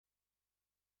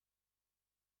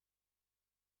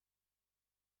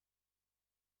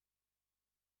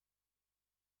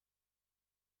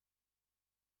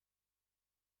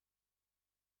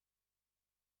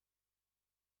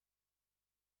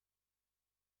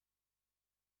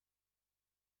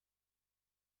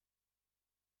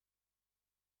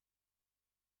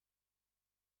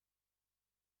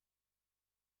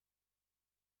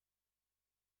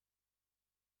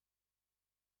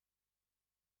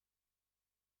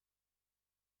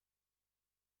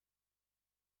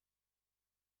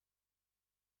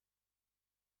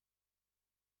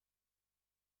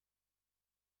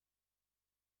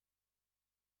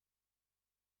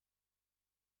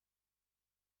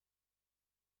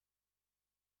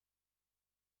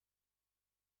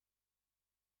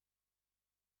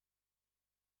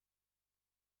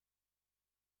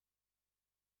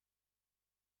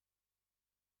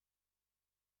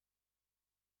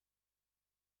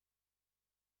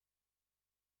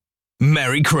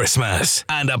Merry Christmas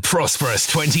and a prosperous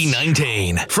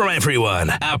 2019 from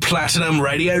everyone at Platinum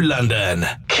Radio London.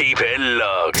 Keep it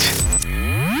locked.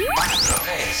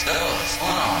 Hey, fellas,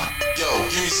 hold on. Yo,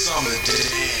 give me some of the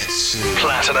dance shit.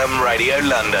 Platinum Radio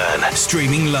London.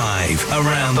 Streaming live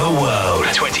around the world.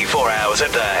 24 hours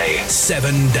a day,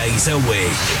 7 days a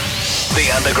week.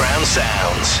 The underground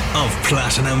sounds of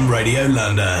Platinum Radio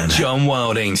London. John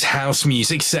Wilding's House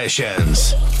Music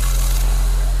Sessions.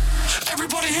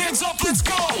 Everybody hands up, let's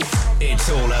go! It's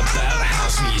all about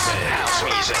house music. House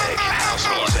music. House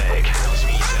music. House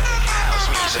music. House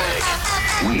music.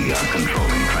 We are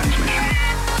controlling transmission.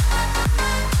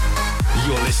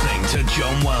 You're listening to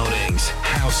John Wilding's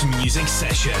House Music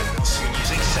Sessions.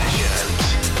 Music Sessions.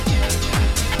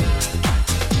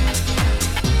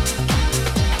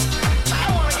 I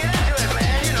want to get into it,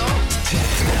 man, you know. 10,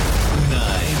 9,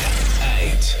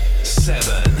 8,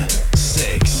 7,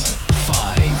 6,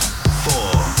 5, 4,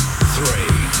 3,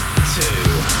 2,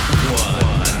 1.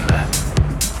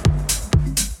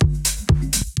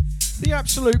 The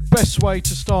absolute best way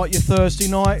to start your Thursday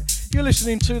night. You're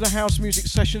listening to the House Music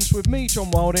Sessions with me,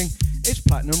 John Wilding. It's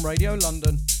Platinum Radio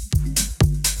London.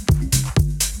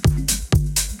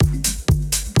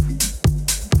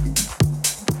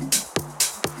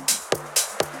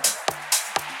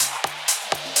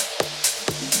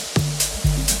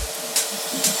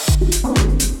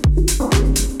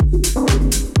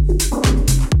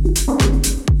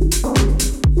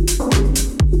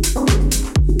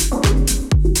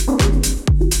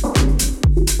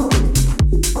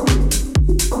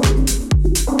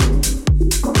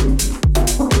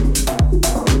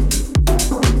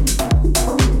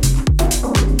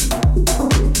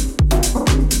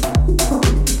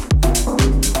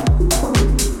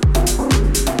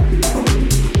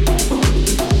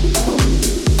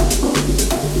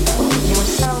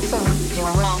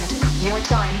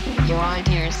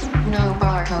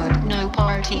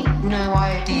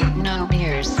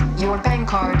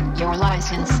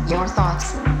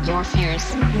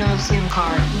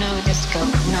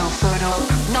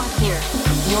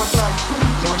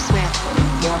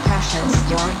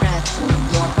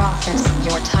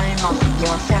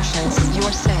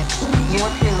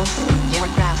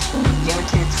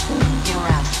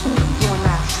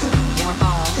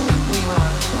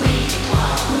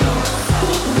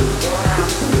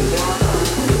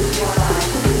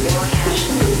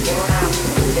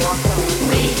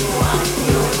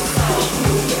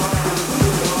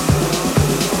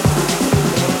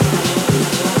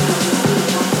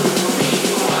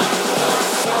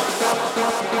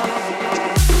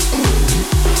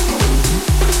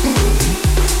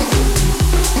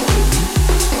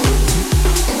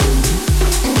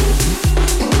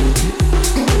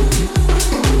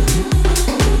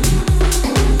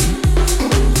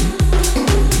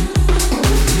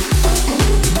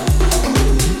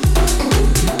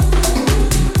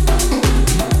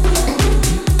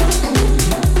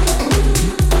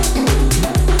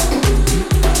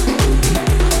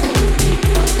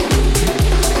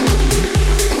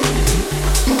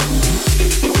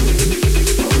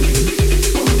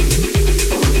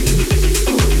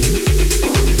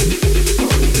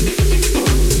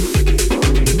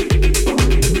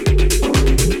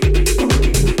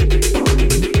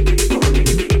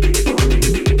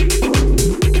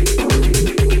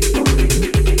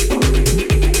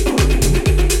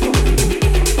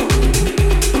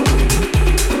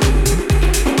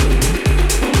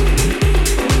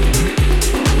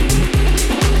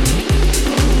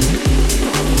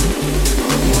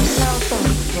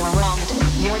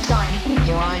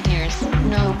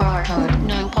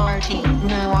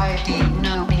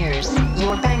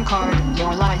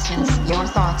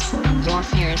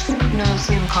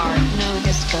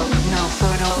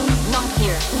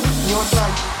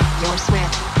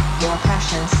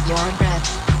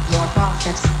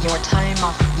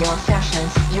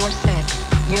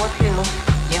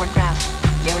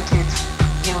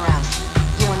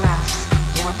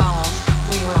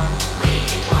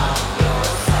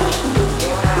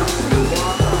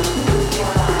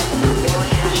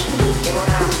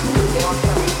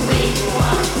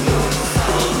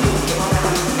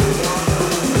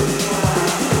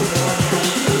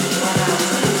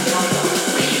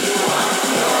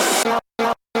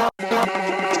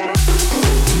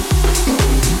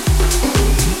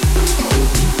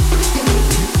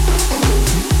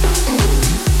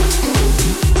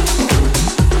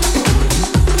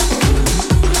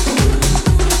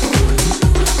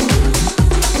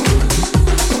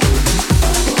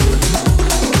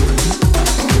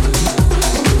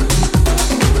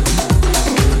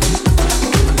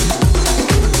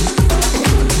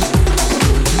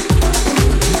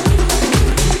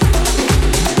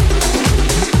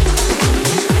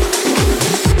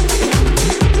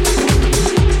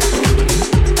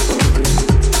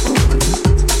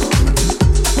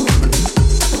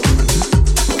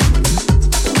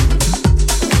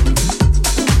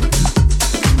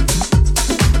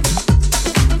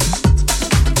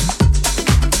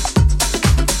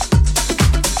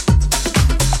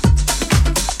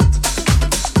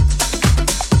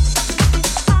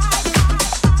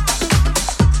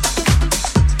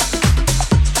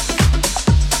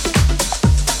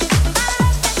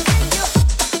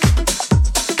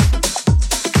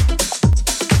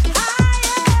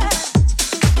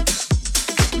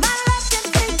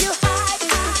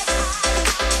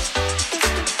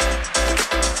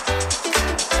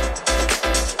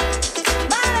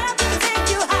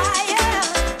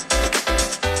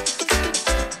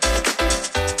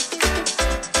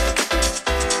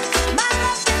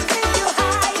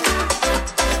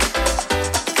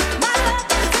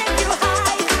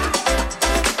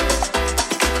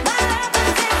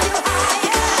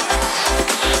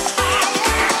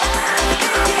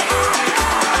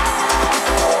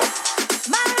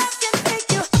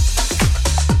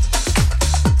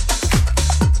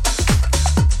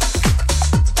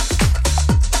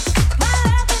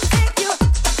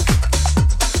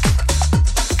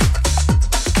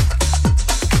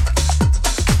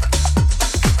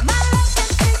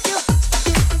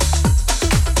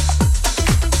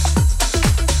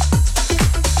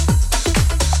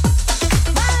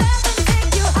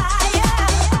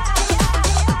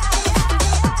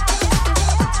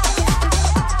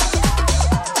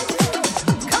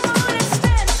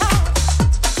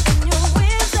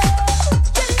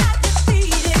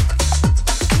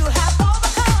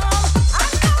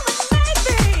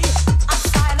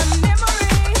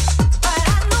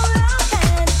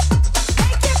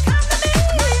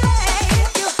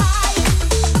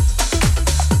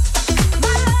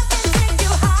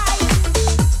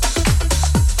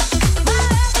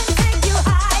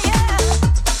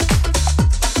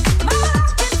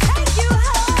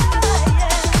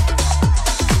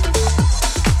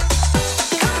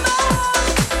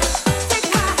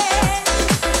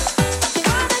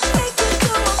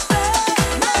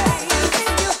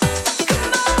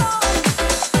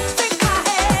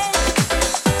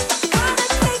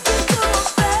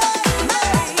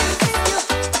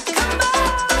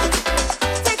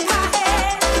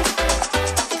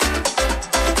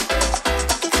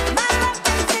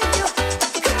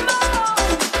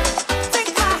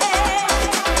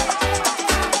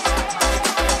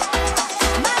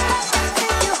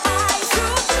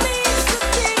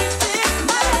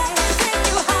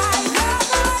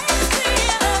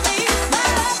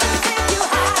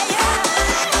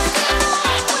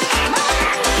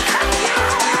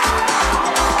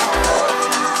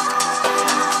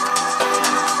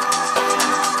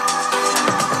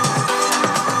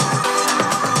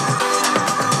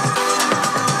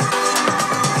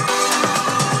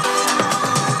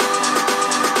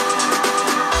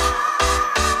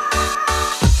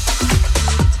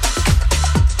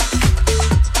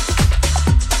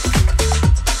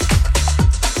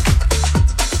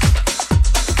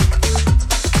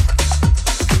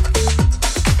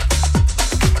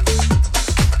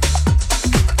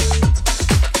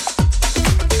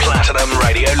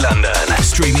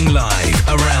 streaming live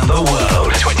around the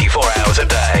world 24 hours a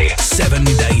day, 7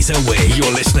 days a week.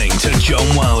 You're listening to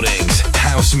John Wilding's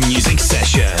House Music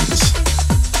Sessions.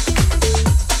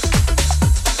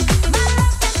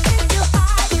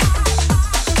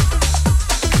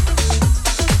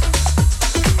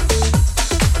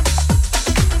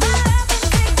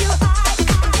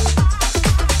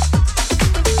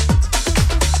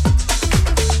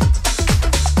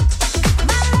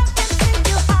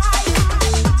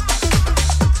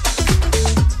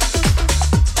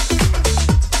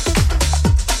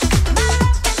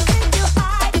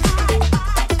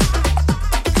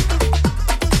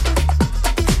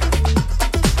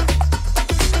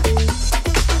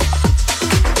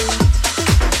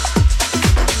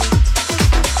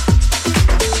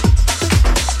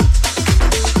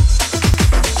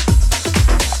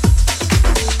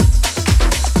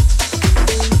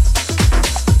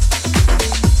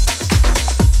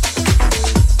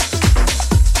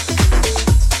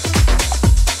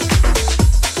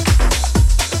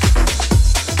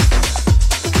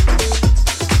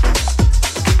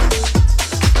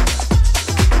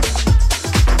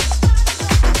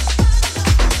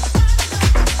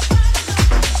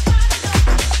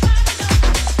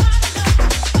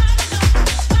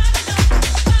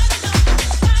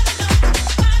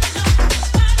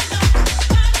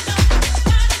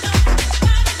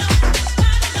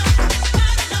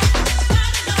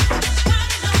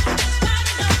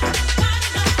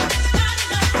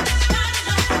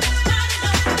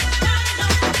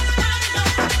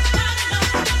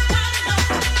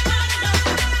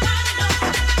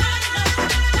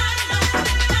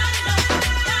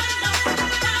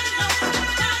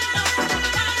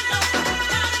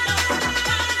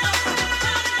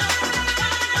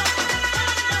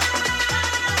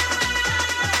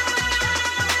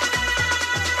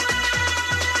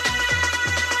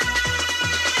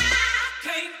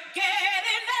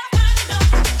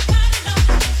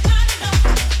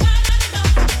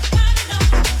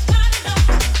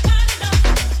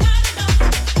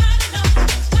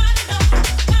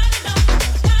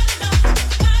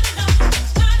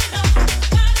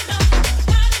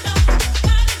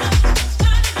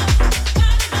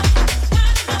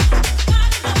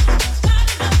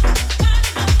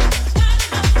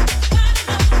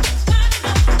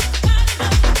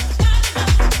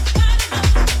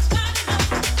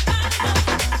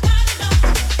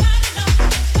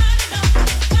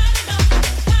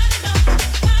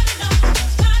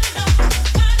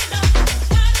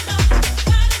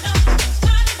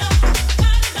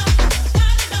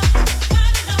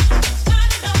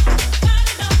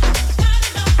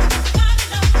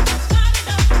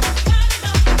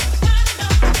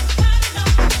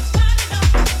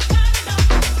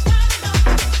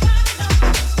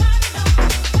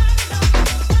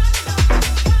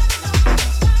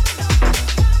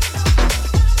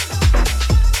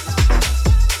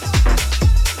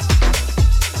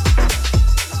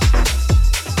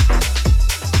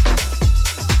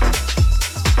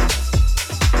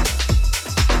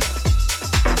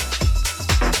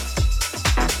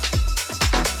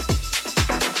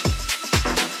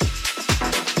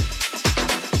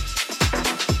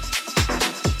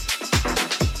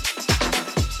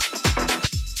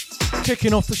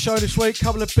 Kicking off the show this week,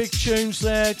 couple of big tunes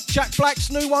there. Jack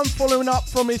Black's new one following up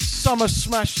from his summer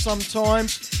smash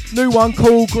Sometimes. New one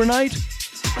called Grenade.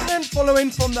 And then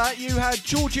following from that you had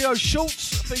Giorgio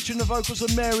Schultz featuring the vocals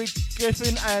of Mary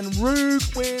Giffin and Rug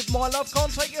with My Love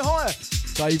Can't Take You Higher.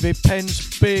 David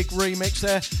Penn's big remix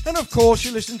there. And of course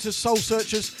you listen to Soul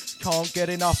Searchers' Can't Get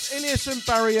Enough. Ilias and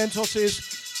Barry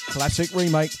Entos's classic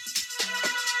remake.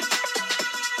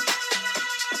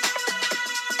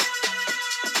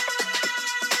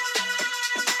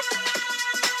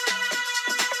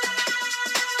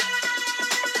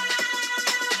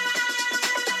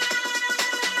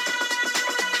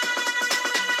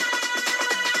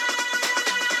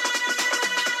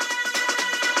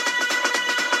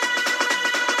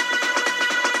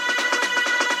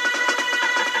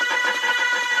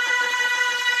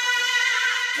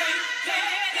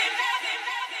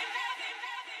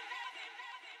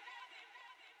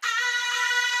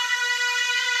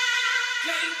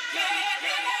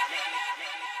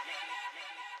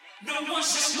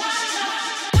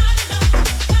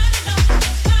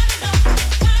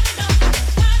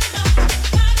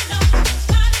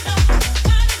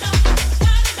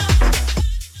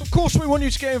 Want you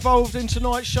to get involved in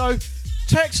tonight's show,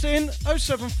 text in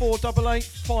 07488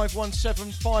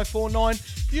 517 549.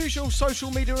 Usual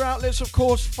social media outlets, of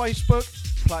course, Facebook,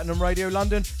 Platinum Radio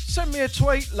London. Send me a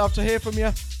tweet, love to hear from you,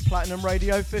 Platinum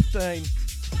Radio 15.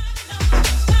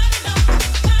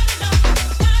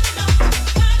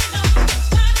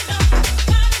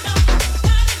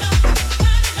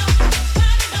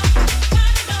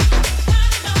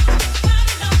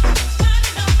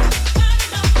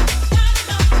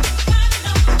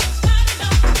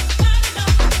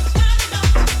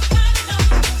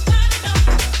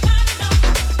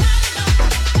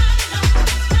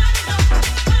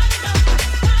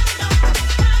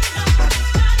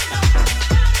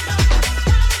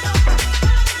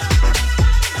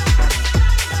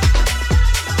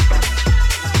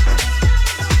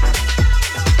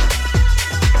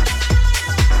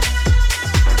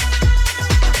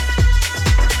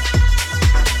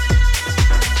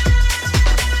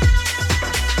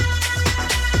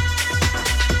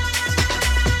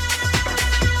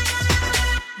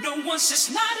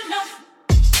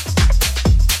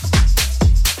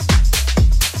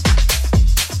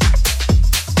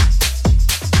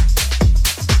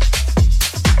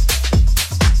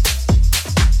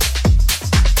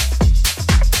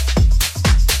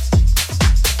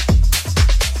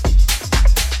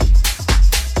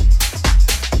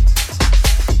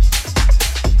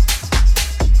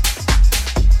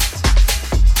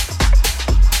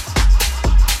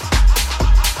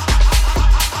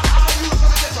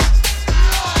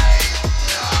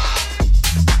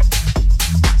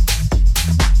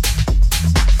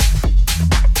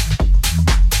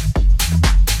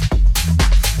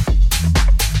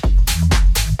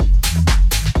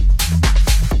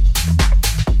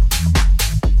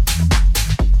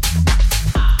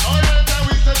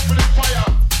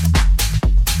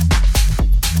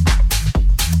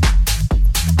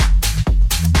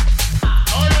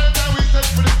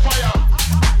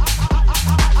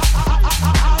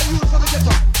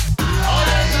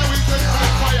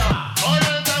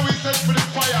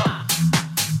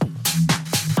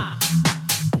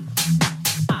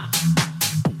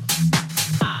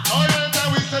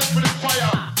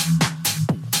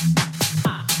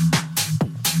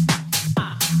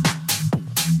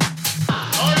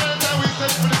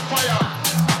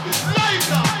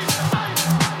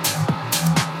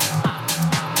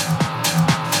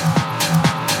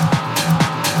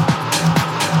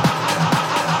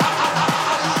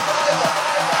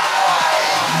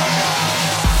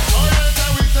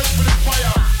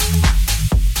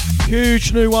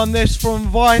 Huge new one this from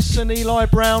Vice and Eli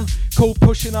Brown called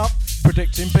Pushing Up,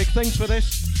 predicting big things for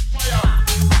this.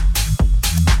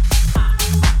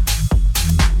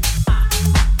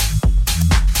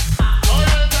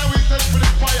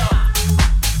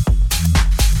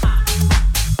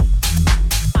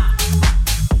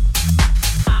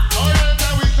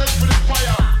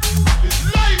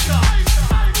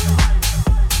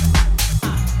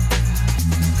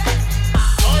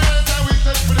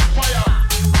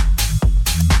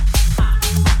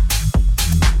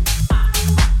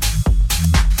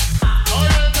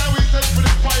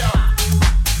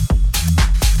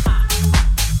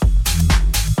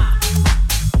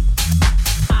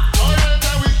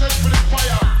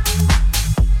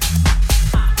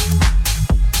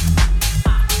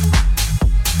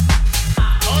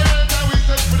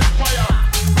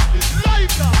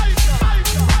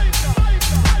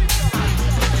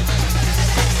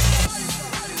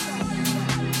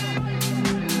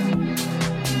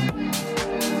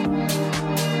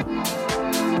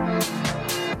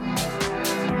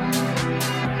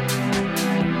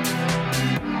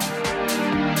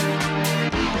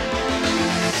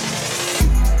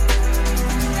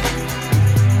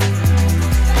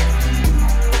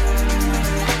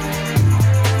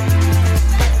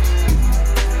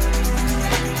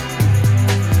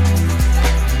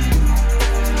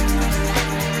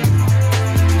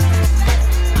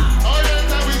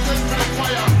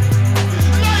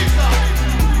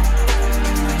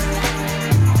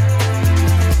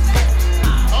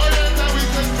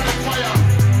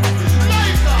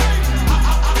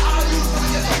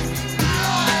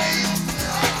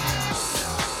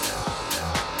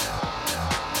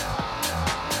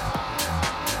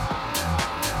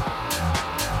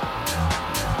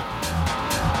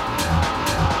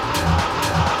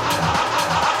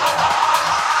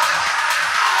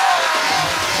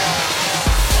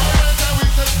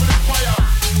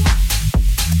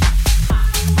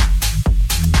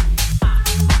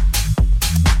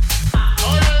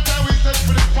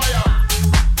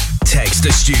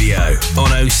 The studio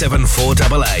on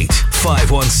 07488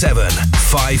 517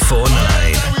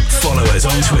 549. Follow us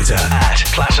on Twitter at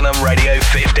Platinum Radio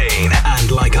 15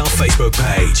 and like our Facebook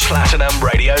page, Platinum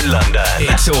Radio London.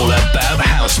 It's all about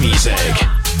house music.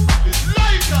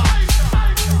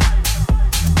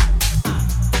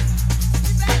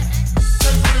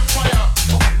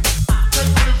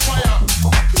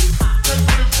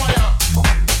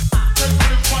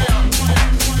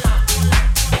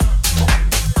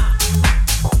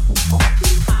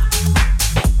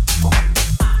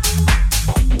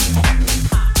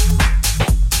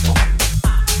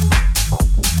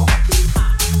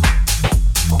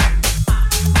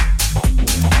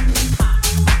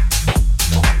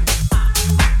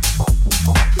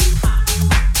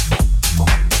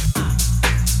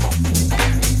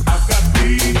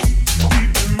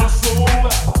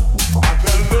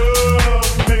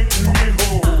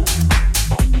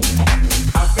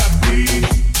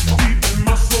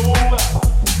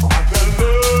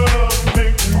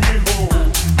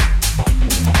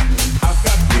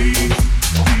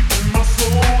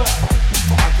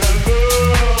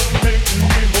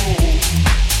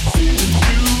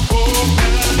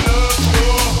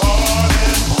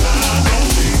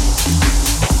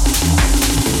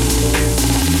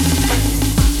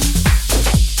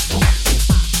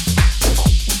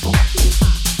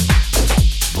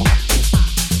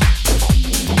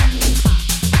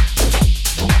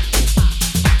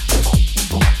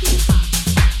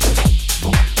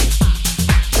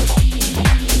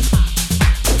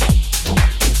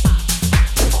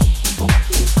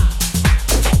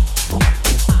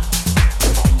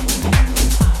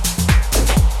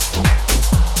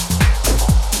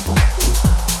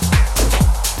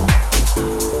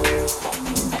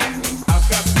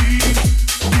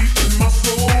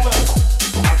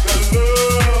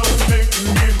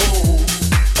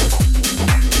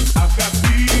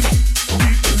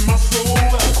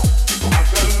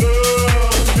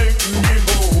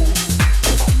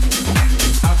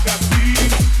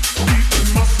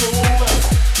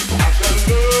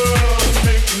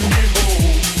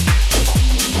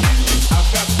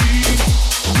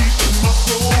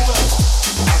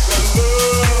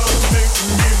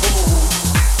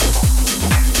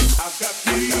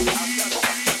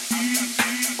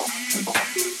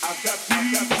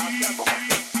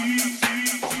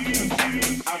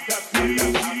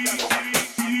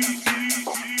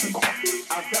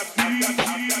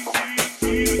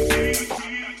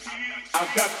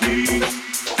 I've got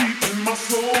peace deep in my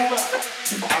soul.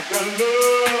 I've got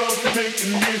love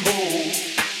making me whole.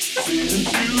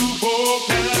 Since you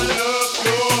opened up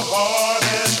your heart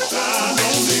and shine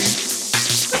on me.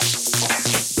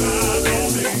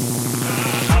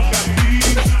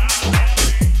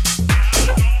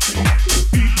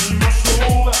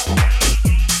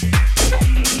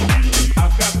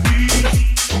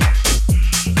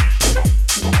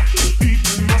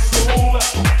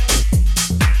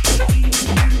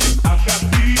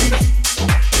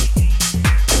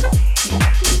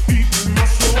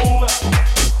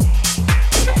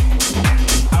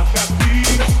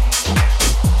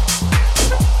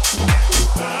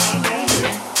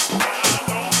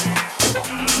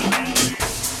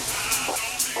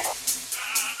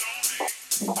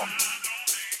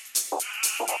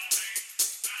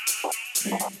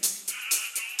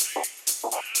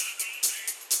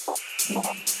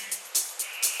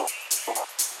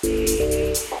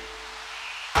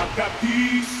 got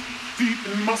peace deep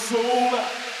in my soul.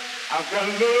 I've got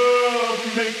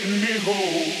love making me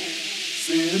whole.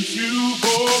 Since you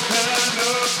opened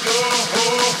up your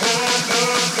whole hand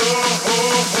up, your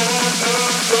whole hand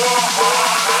up, your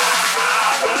heart.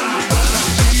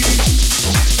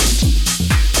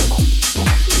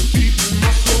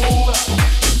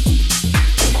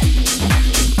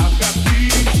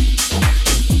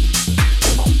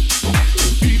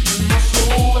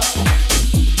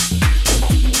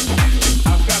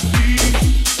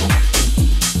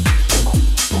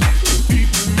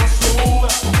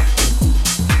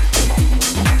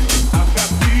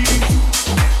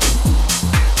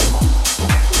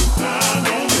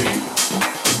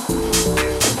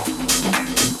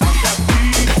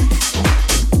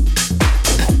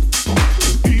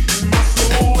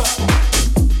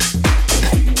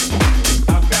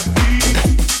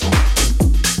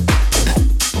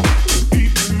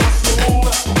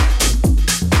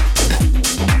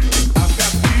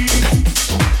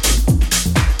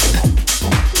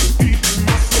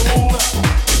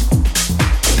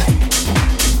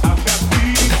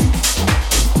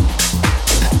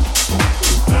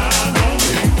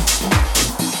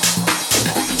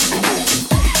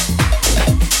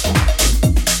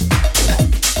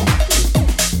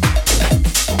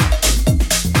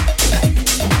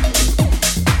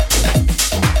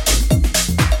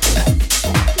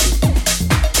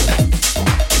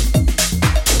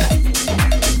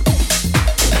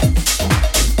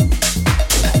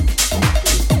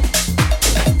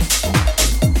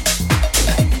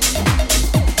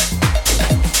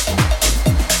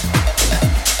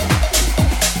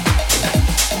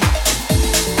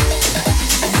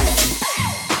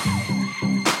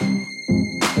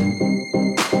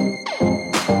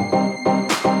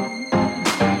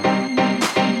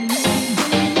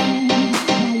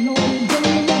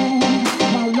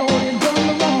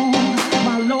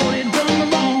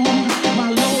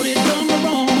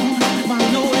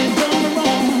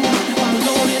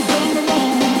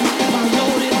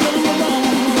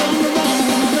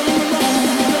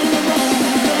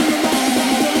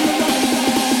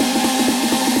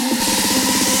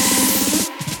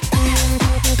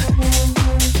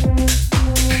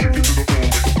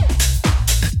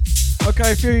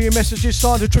 A few of your messages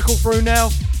starting to trickle through now.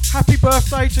 Happy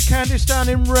birthday to Candice down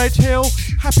in Red Hill.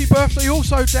 Happy birthday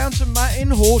also down to Matt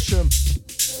in Horsham.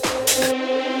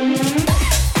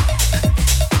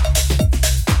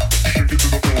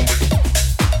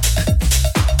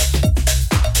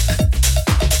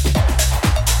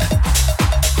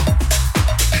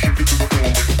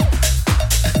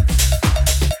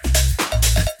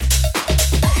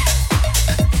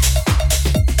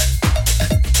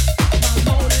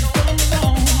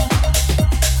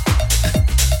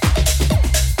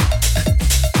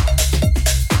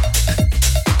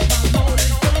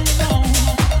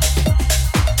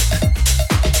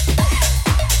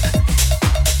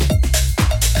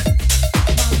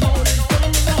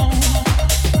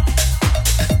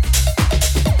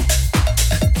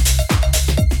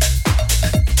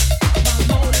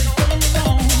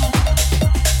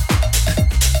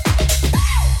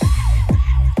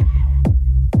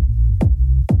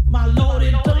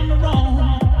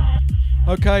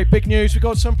 Okay, big news. We've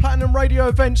got some Platinum Radio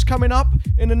events coming up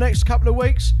in the next couple of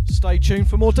weeks. Stay tuned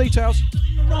for more details.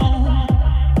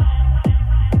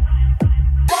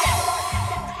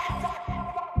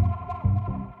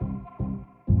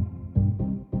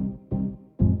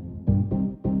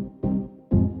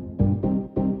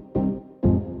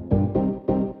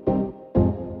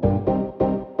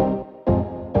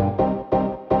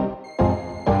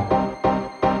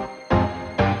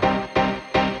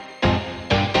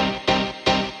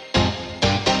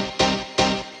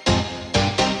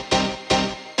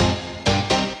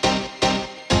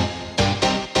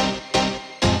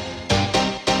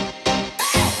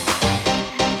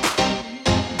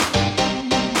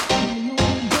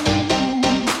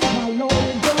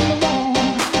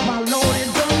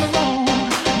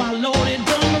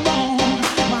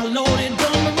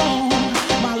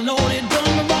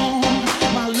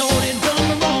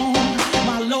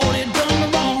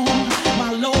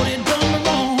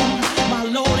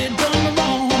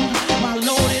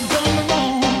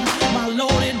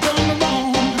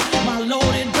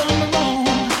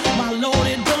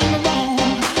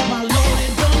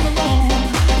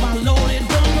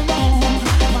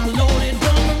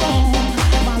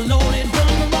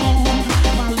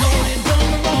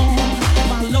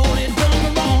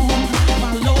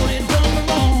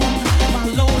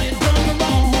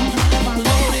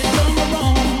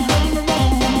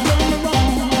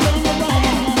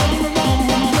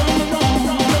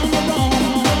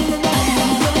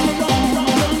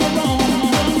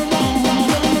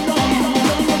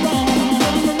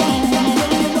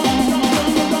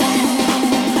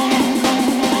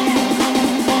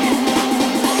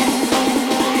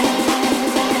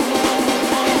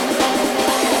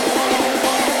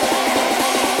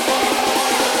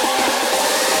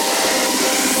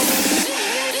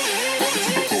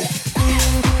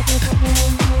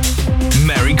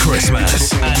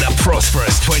 Christmas and a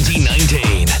prosperous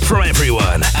 2019 from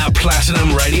everyone at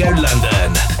Platinum Radio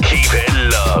London. Keep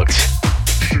it locked.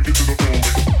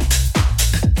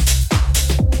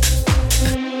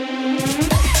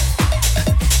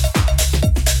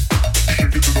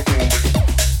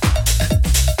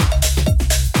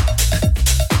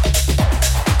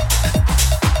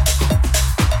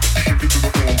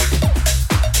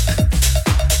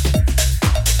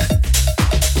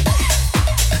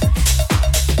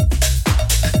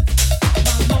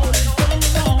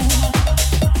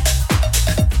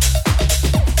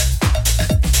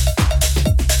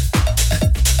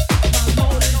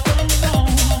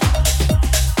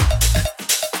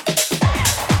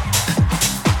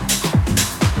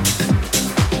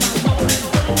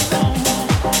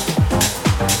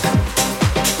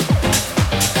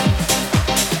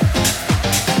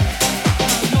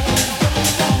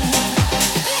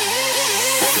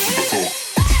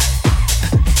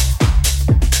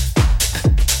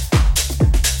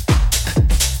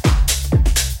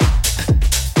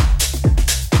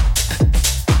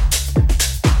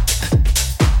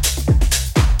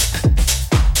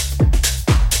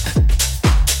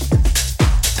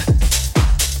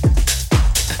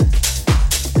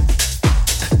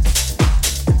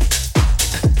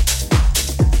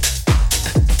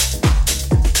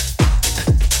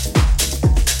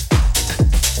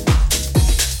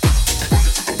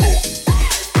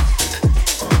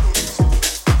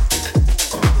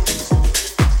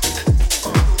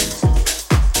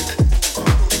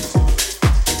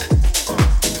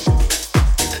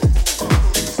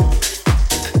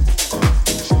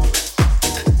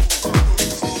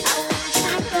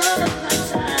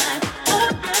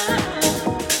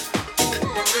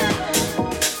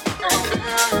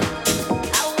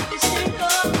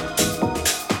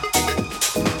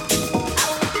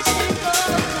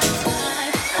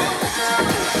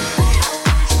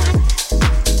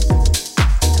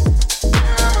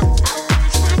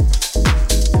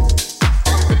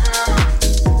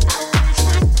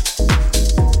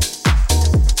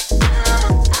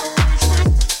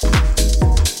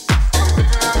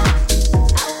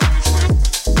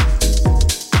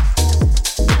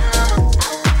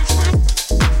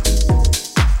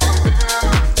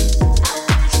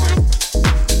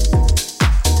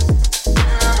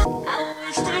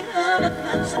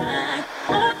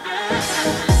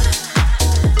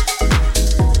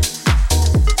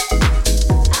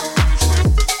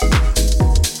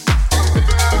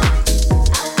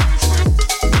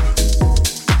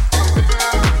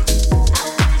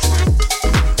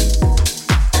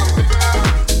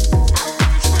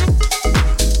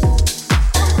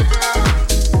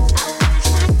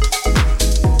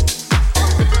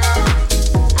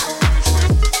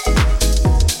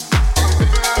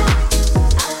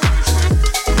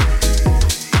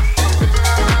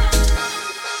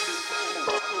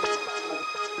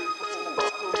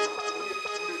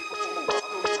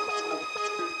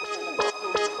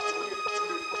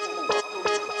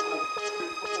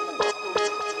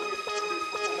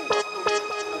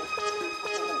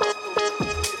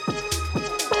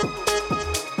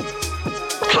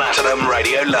 Platinum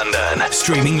Radio London.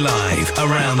 Streaming live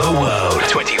around the world.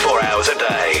 24 hours a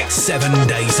day. 7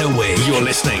 days a week. You're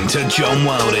listening to John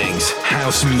Wilding's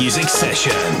House Music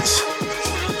Sessions.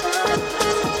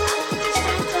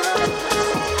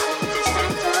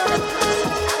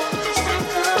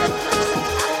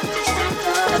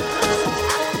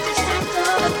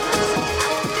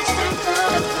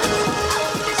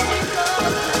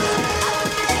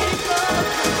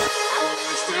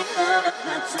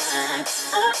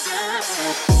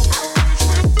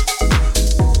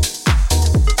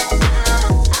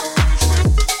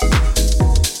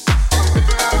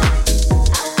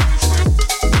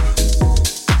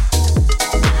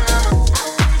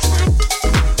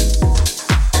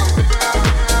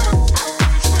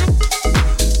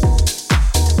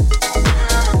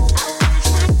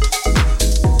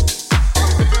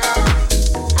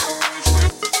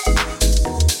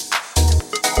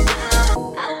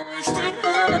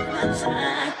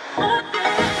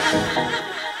 I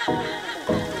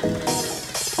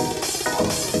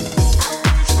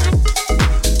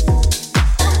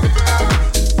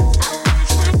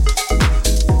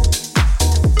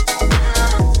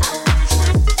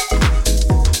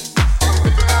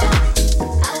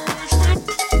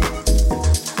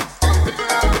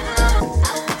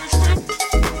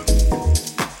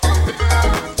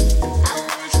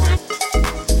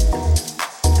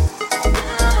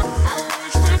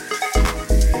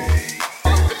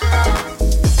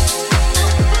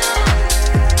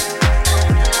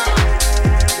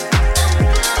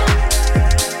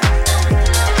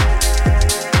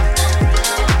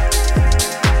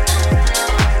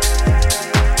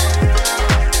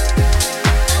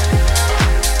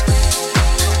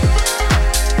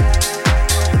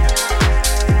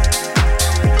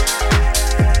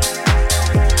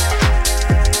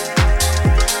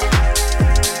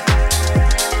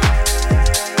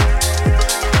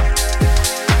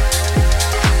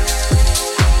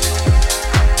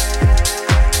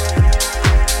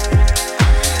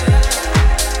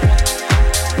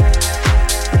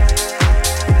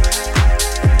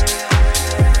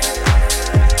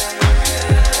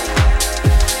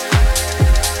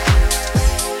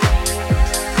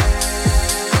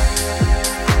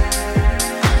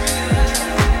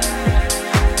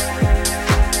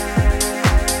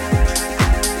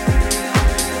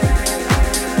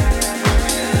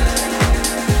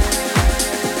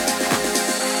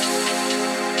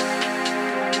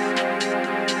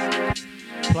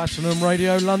Platinum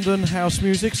Radio London House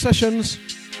Music Sessions.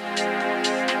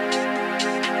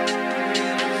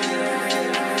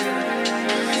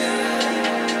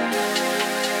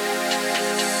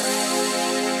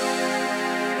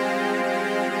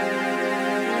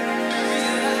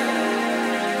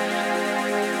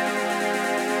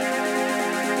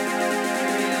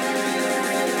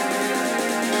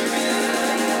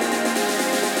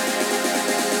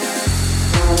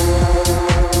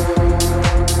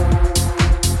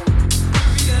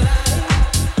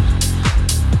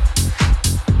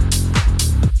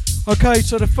 Okay,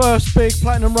 so the first big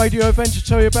Platinum Radio event to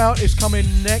tell you about is coming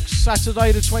next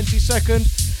Saturday the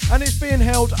 22nd, and it's being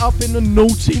held up in the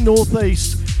naughty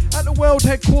northeast. At the world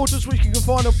headquarters, which you can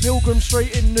find on Pilgrim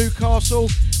Street in Newcastle,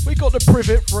 we got the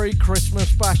Privet Free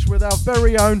Christmas Bash with our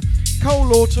very own Cole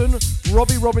Lawton,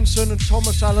 Robbie Robinson and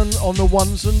Thomas Allen on the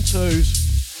ones and twos.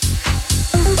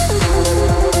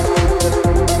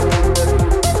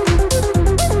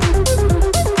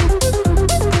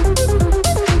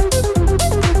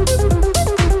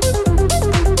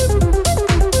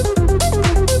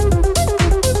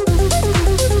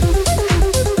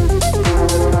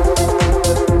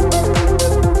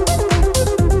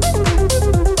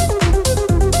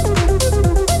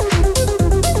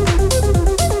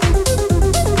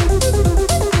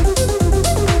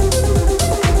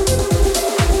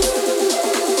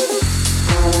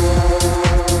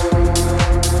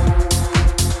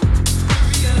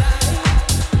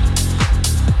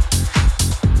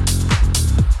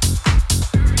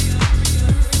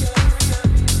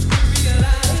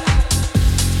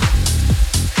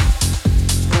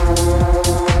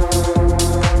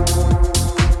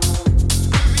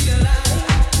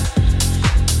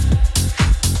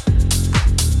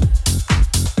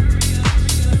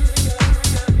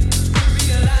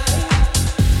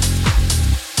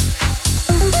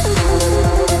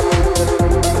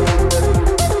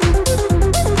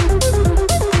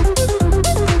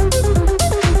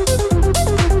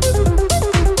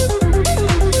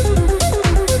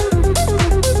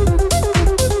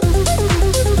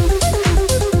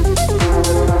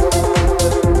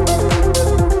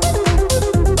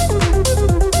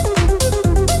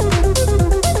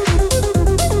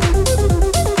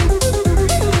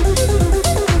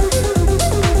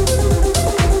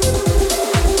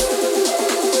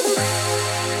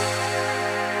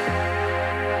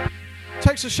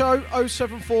 Text the show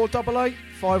 07488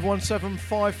 517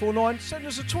 549. Send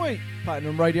us a tweet,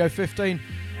 Platinum Radio 15.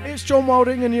 It's John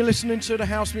Wilding and you're listening to the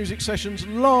House Music Sessions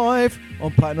live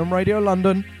on Platinum Radio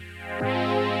London.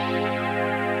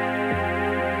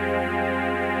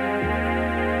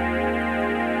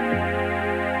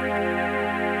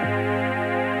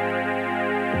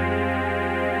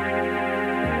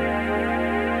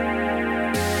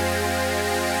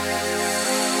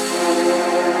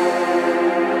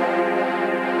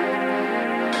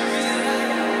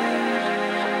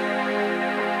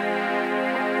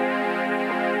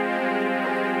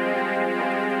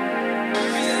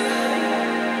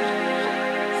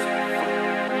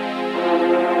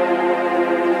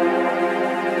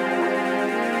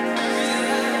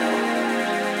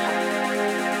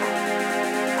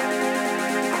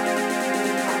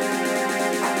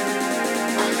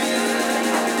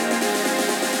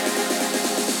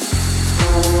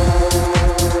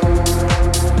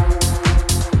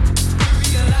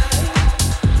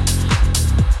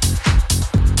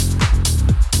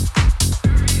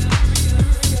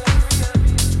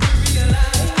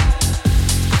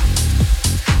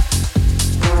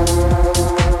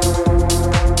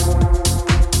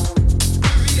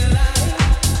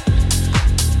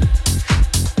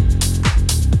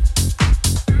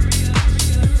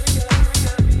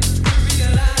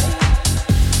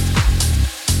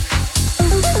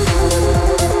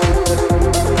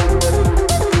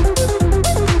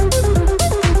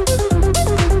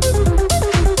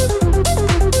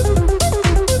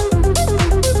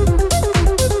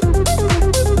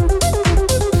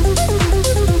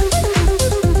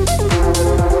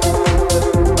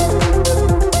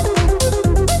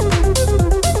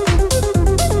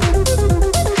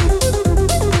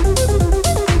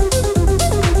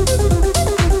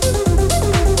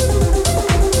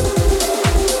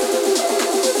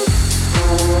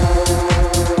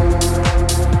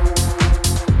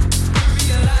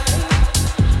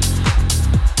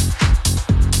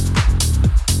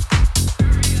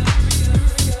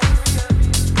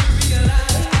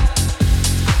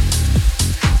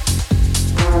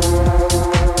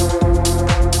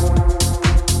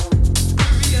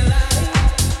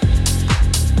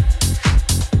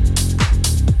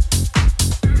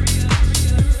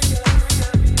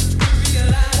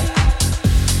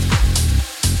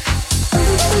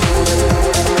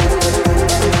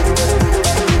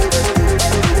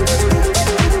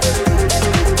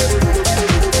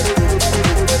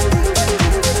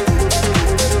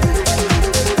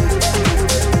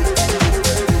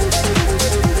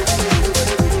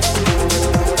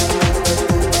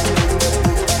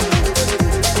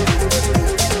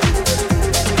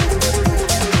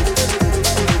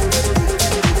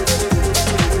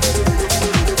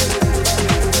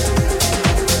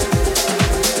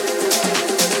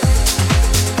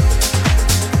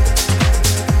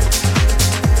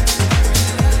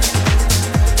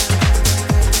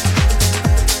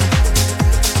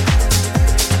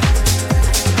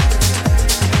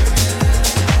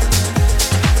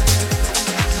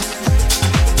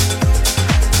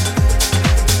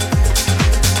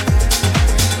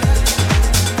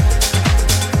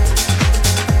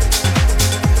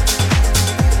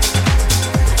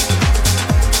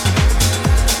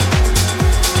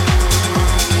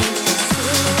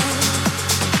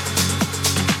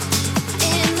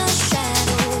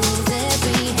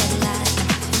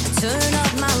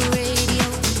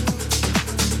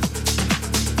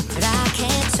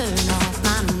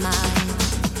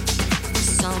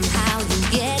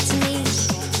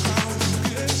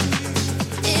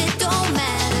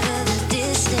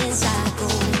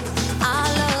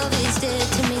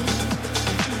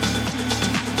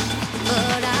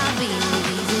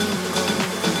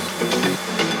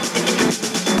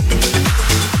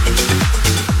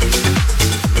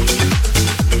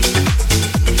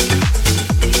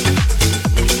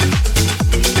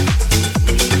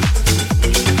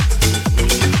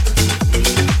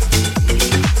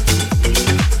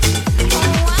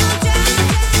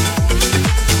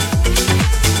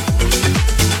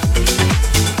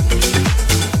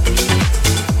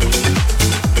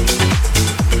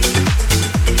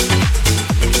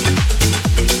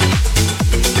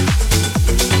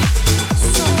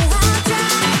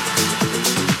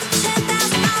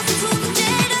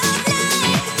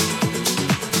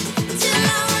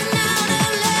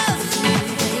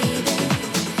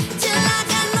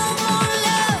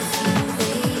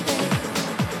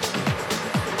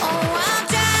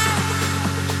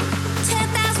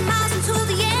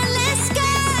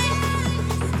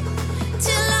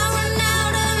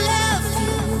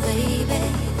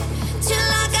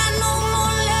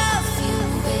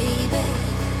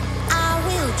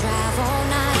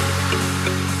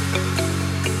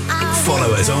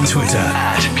 Follow us on Twitter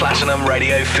at Platinum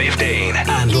Radio 15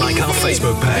 and like our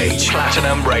Facebook page,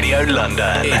 Platinum Radio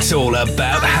London. It's all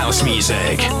about house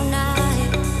music.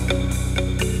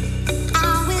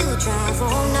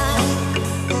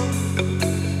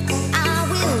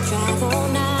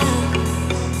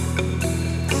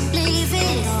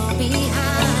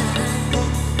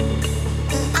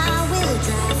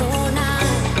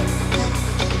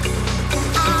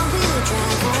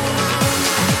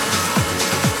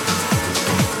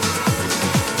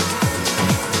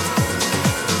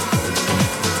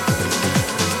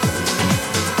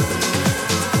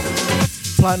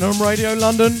 Platinum Radio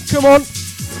London, come on.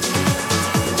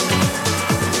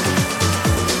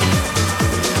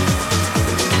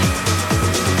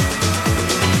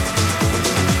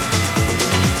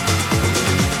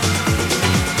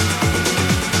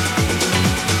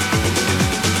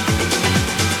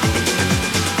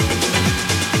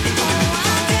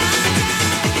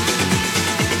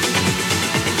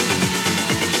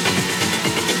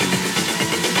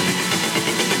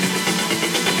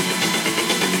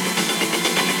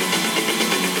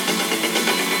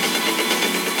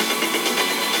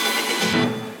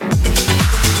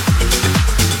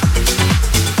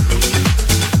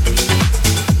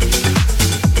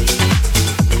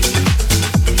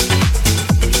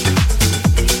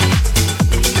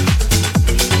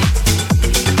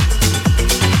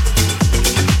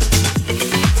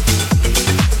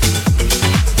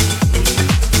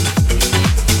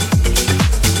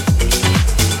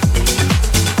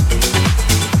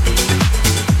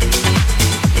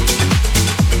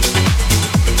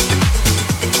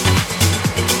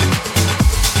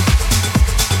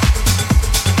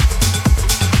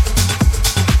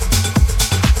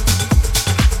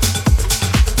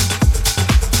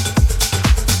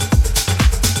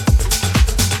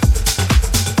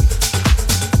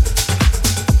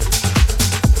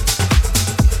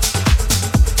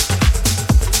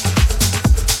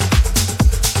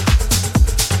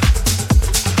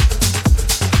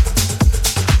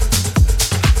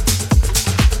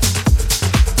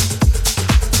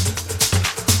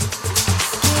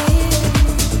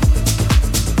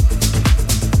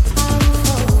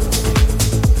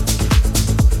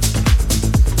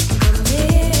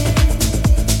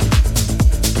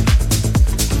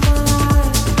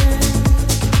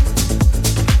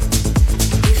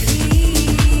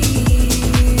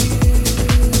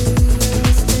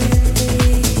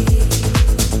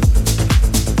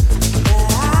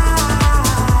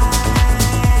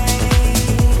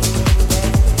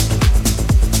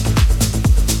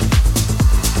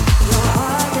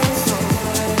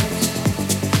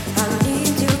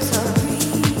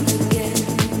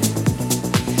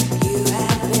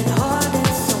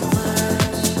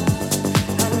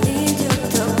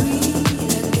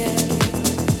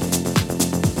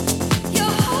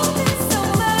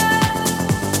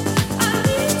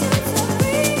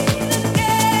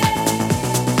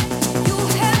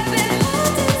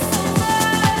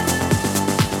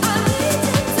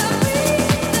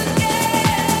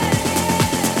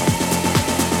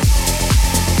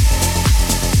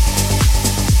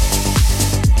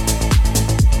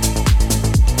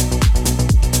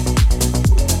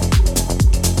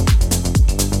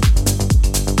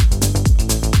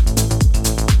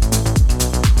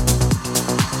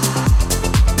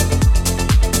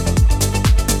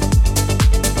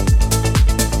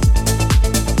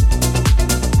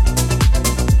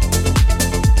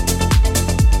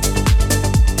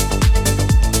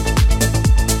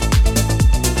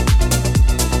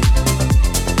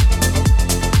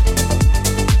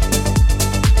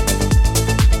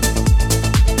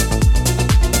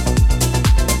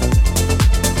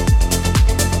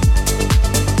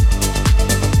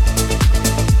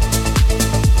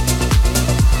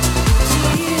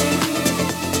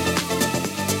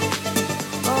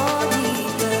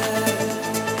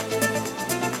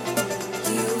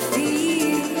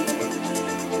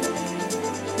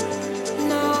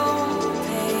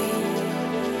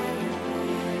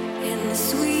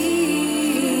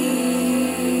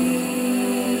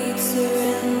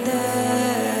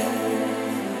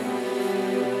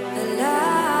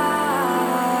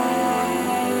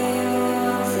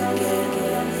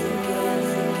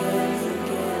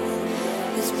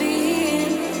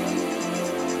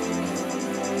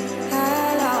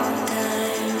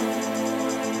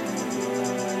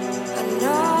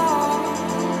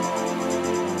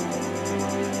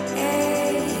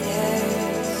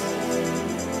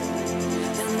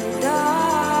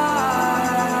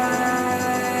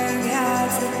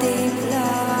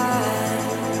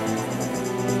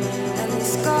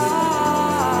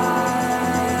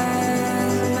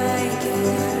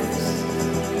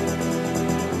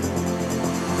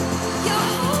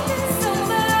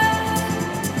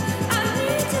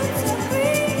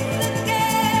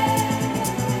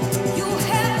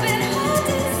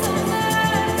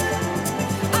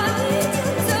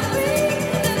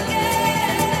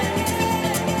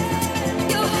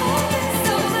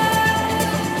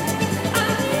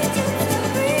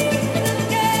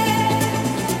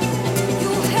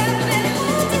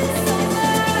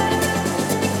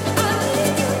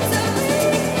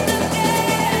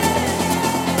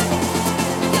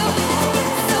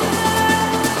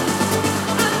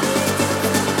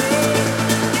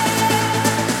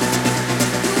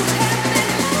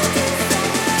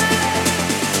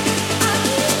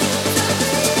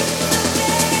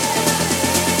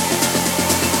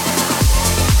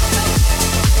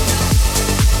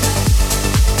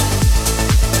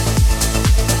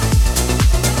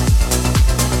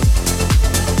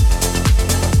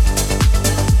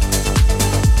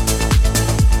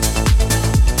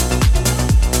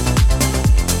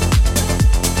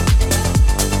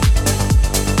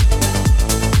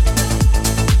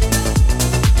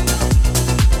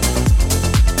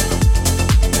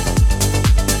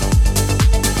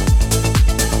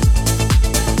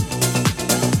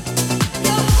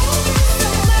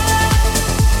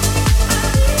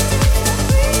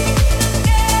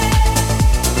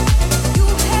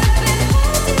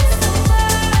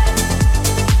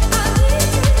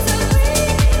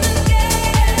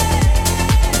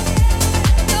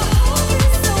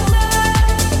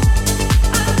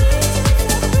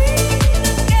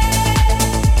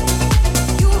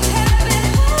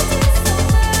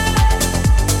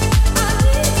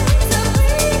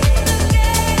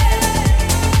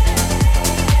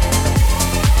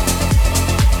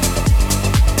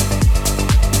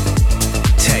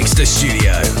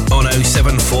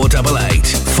 07488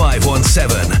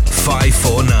 517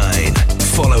 549.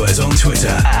 Follow us on Twitter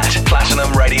at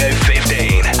Platinum Radio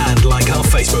 15 and like our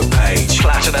Facebook page,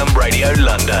 Platinum Radio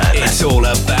London. It's all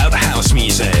about house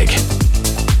music.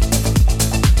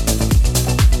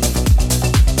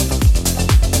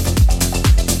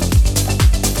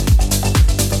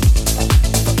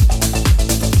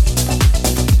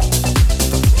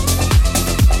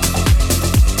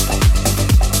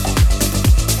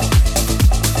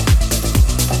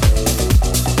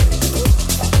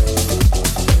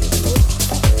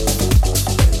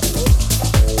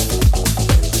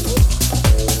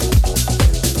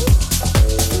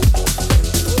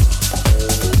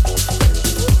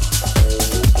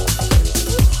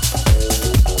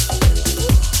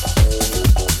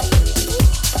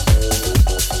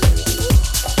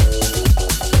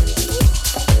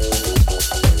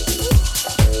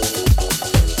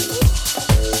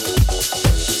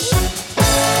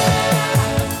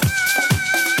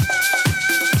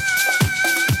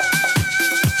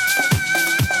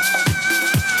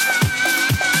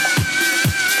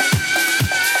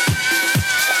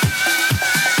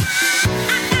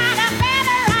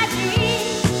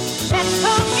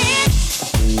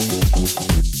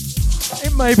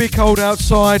 May be cold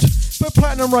outside, but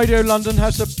Platinum Radio London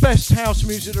has the best house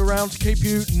music around to keep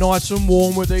you nice and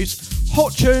warm with these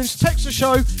hot tunes. Text the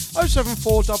show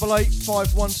 07488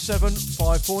 517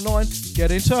 549.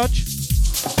 Get in touch.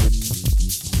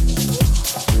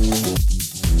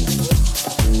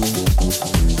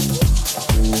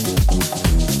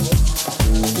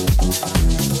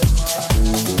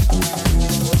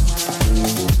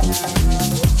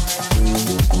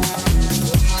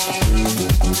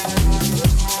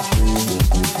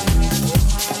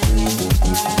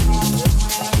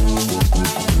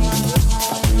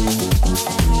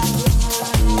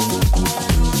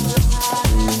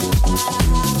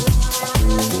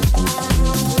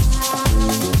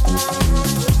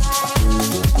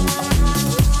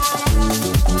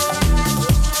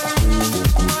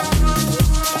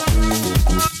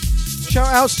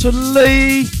 Outs to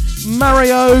Lee,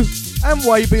 Mario and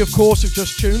Waby, of course, have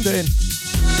just tuned in.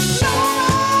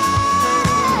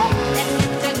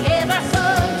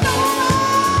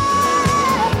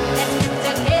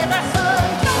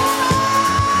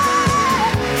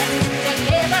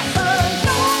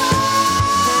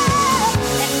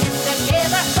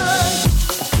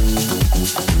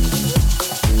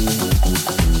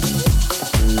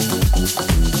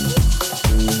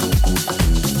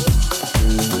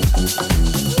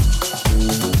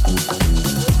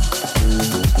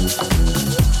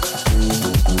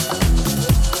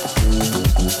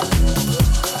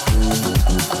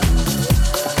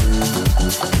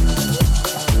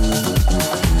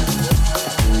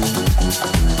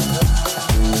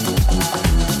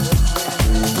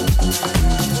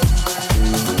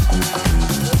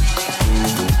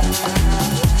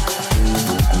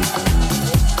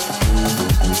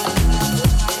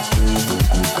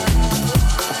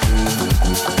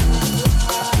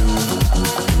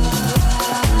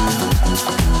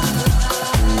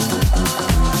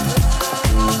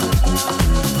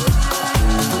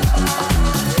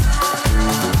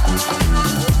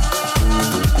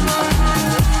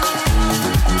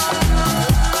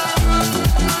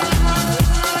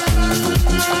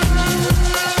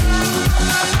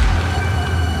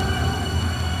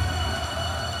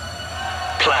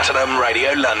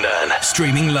 Radio London.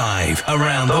 Streaming live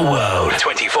around the world.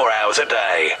 24 hours a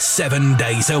day. 7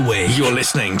 days a week. You're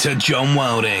listening to John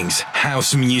Wilding's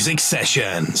House Music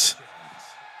Sessions.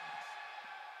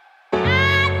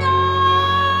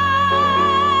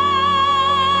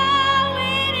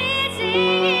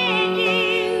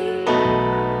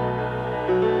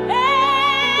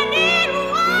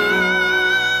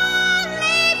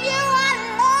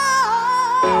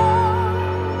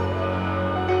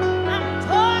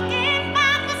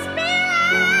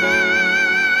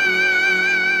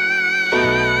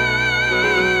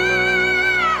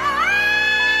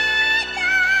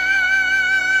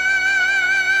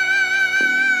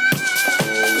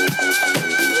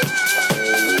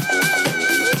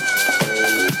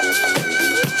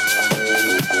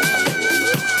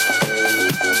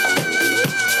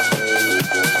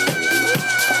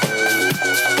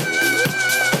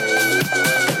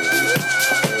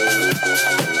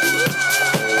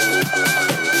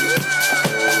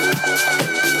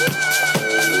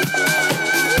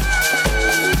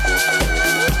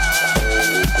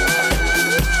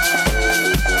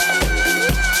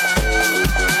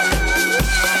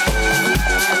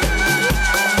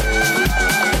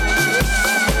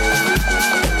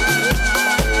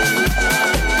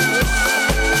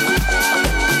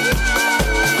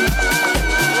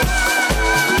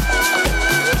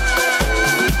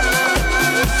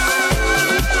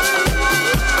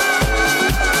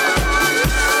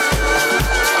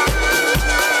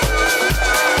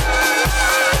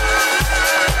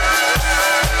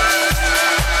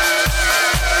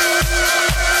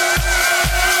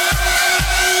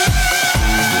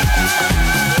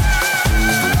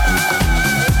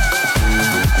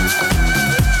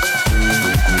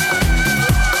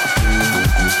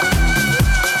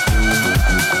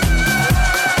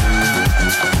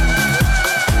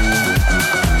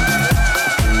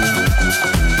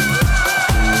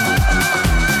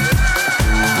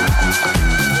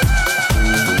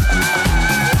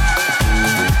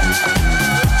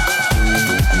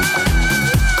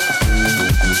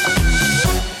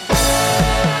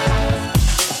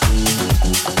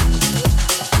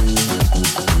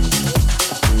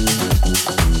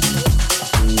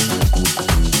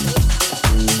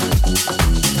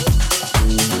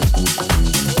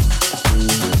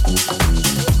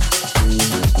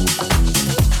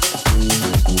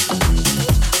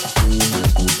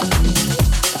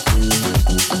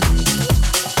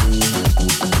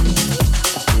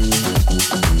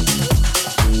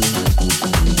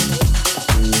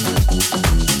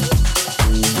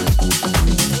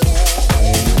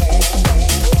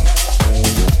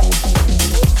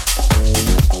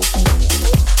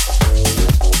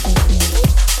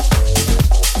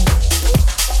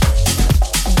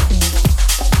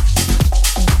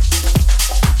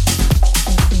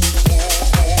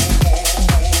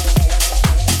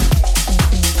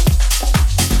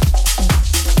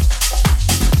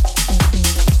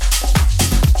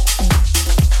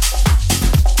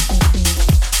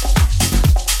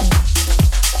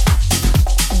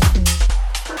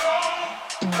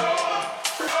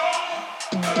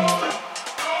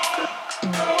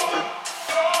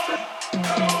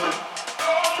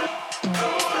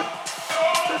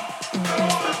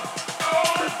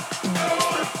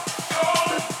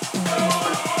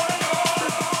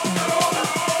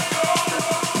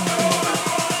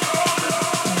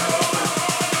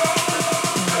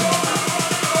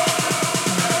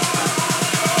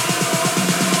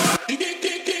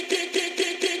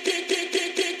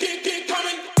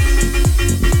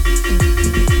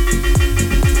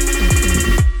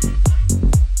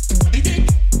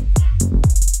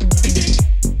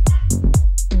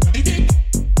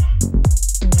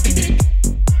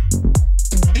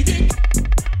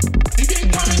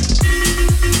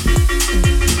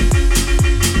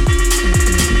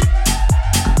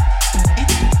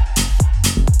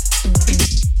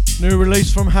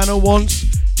 channel wants.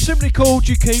 Simply called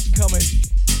You Keep Coming.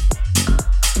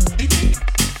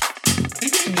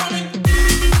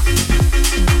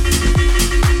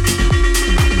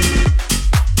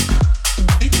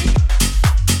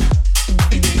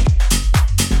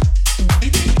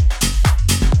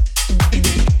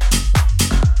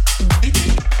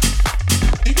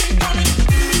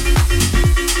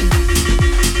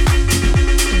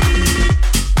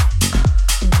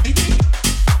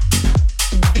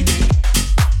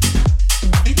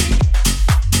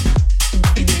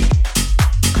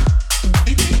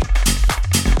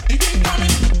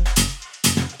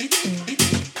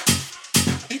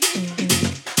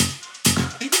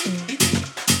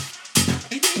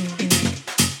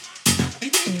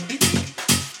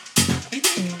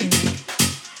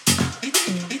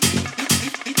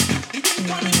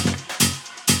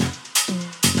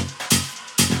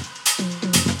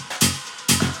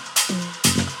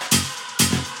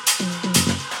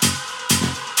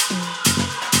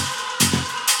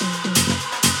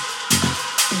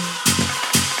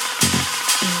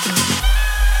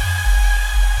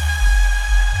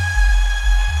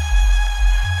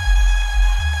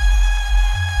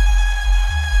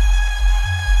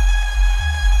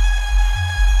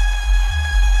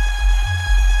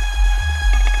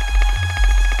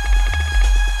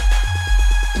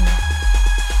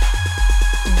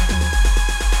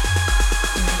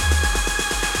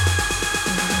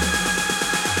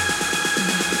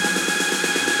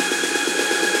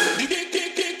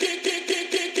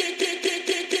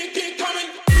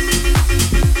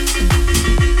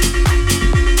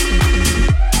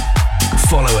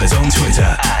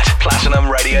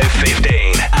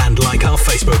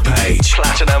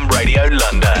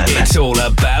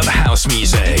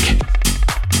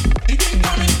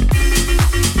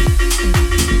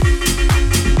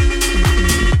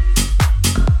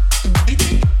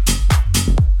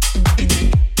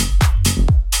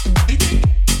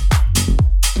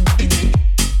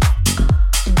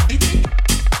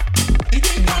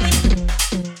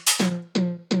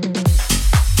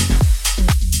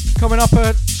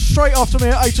 Straight after me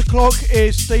at 8 o'clock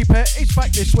is Deepet. He's back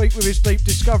this week with his Deep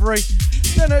Discovery.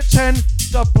 Then at 10,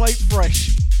 Dubplate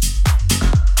Fresh.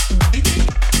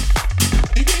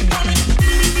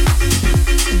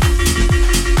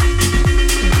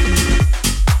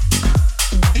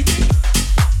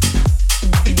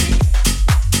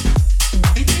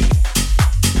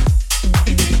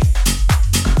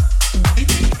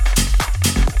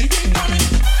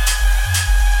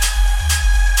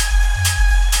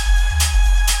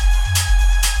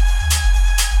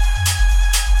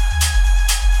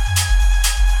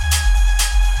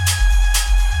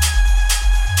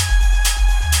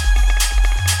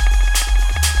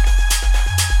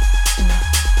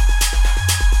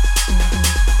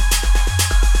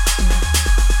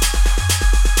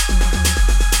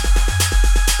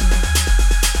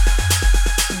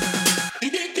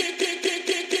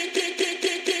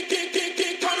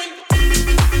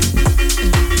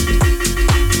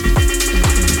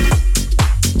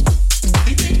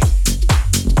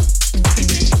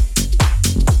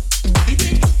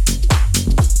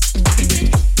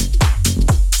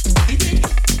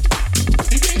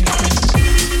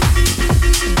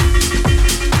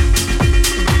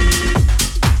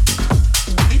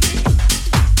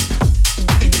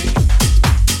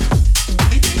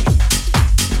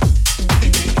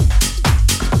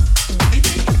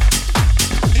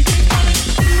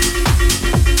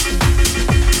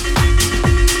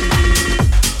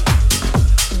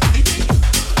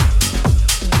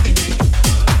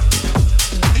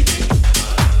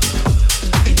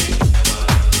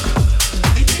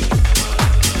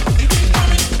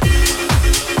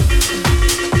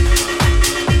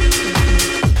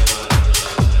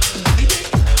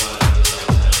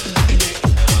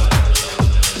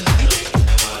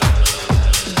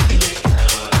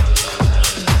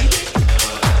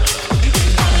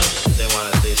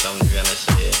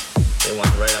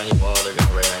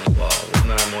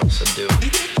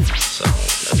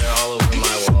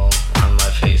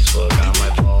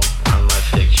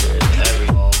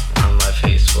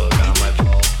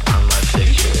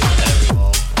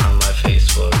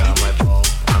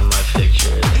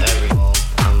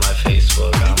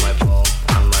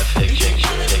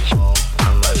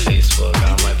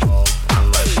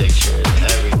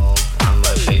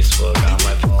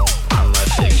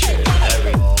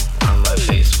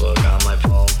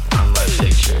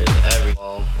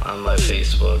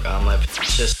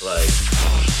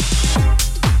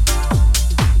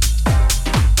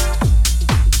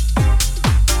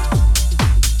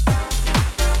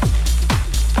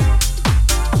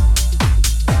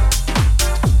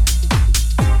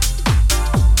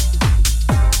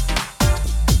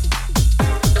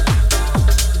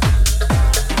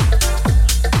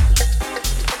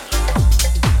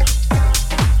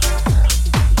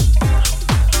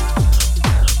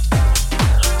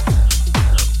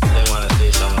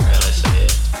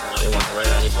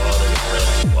 on your wall, they're gonna write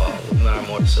on your wall. Women are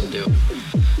more subdued.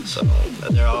 So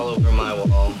they're all over my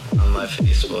wall, on my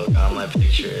Facebook, on my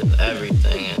pictures,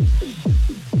 everything. And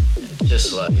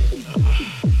just like,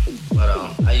 but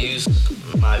I use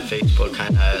my Facebook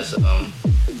kind of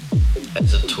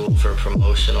as a tool for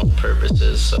promotional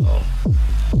purposes. So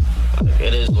like,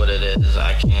 it is what it is.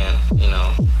 I can't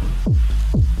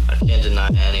deny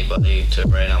anybody to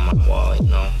write on my wall.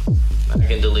 I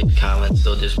can delete comments;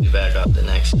 they'll just be back up the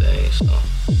next day. So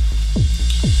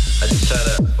I just try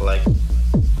to like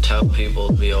tell people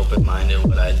to be open-minded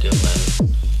what I do,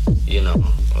 and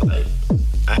like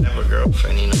I have a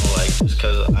girlfriend, like just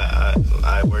because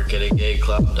I work at a gay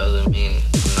club doesn't mean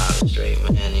I'm not a straight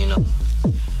man,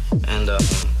 and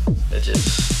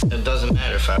it doesn't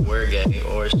matter if I were gay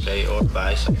or straight or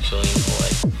bisexual,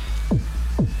 like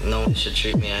no one should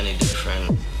treat me any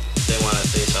different. If they want to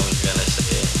say something, they're gonna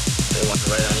say it. If they want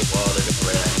to write on your wall, they're gonna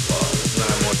write on your wall. It's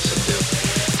not more to do.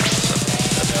 So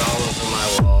they're all over my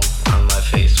wall, on my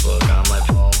Facebook, on my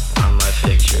phone, on my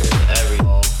pictures, every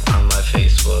wall, on my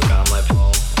Facebook, on my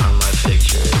phone, on my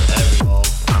pictures, every wall,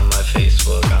 on my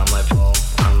Facebook, on my phone,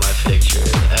 on my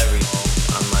pictures, every wall,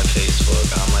 on my Facebook,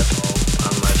 on my phone,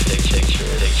 on my picture,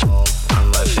 on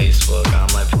my Facebook, on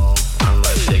my phone, on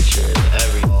my pictures,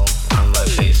 every wall, on my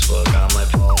Facebook, on my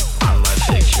phone, on my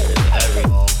pictures, every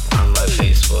wall, on my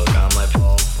Facebook, on my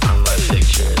phone, on my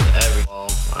pictures, every wall,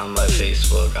 on my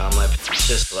Facebook, on my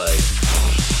just like.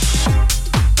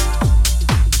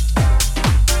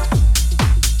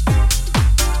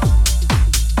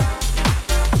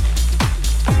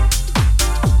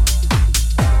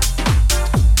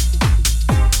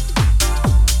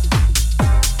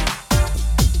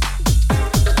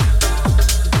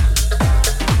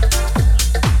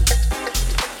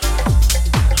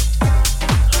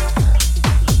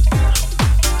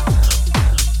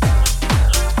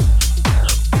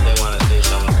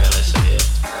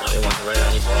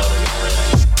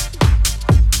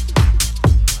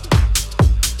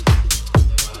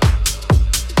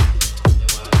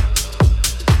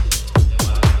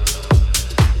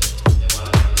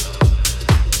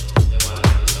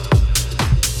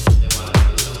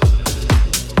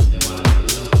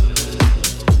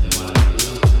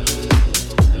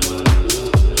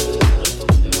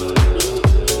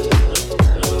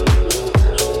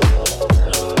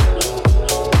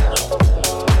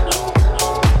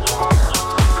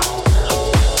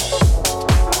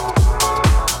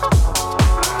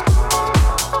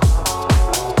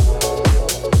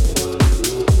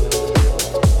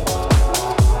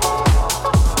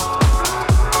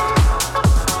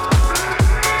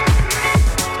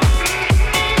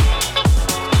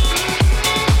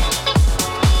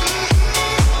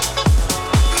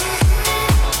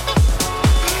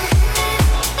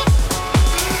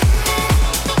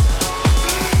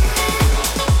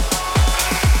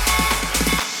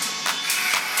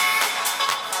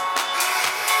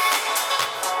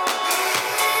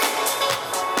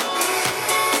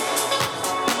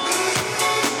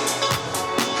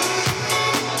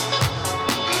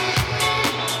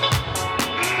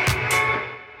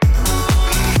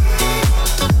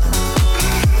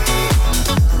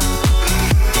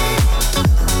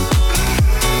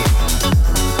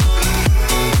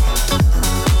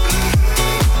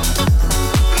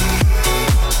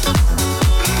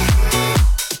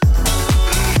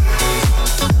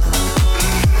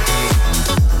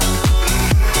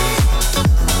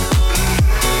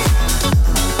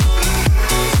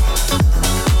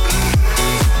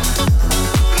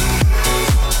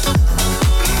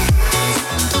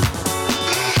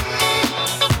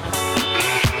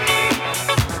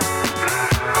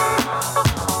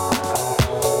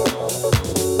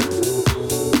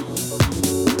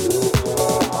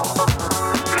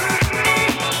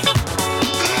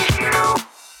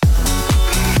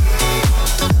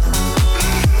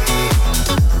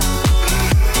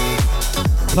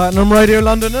 Platinum Radio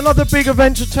London, another big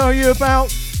event to tell you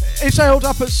about. It's held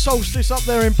up at Solstice up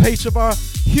there in Peterborough.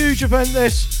 Huge event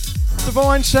this.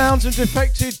 Divine Sounds and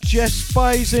Defected Jess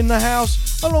Bays in the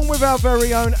house, along with our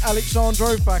very own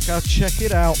Alexandro Vaca. Check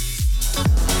it out.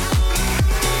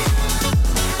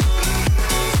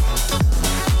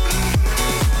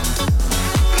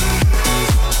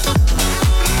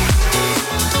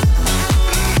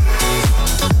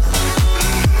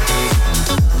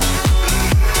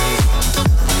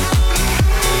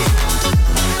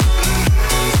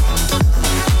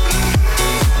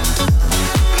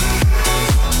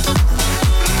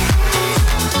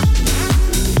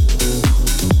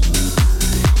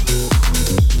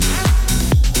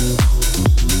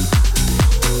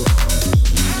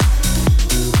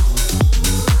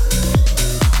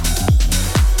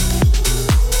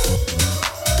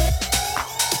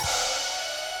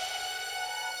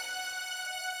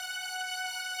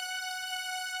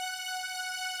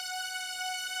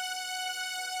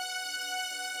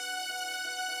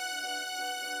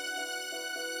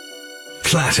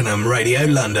 Platinum Radio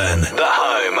London, the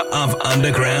home of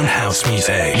underground house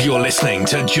music. You're listening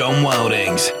to John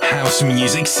Wilding's House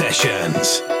Music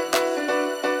Sessions.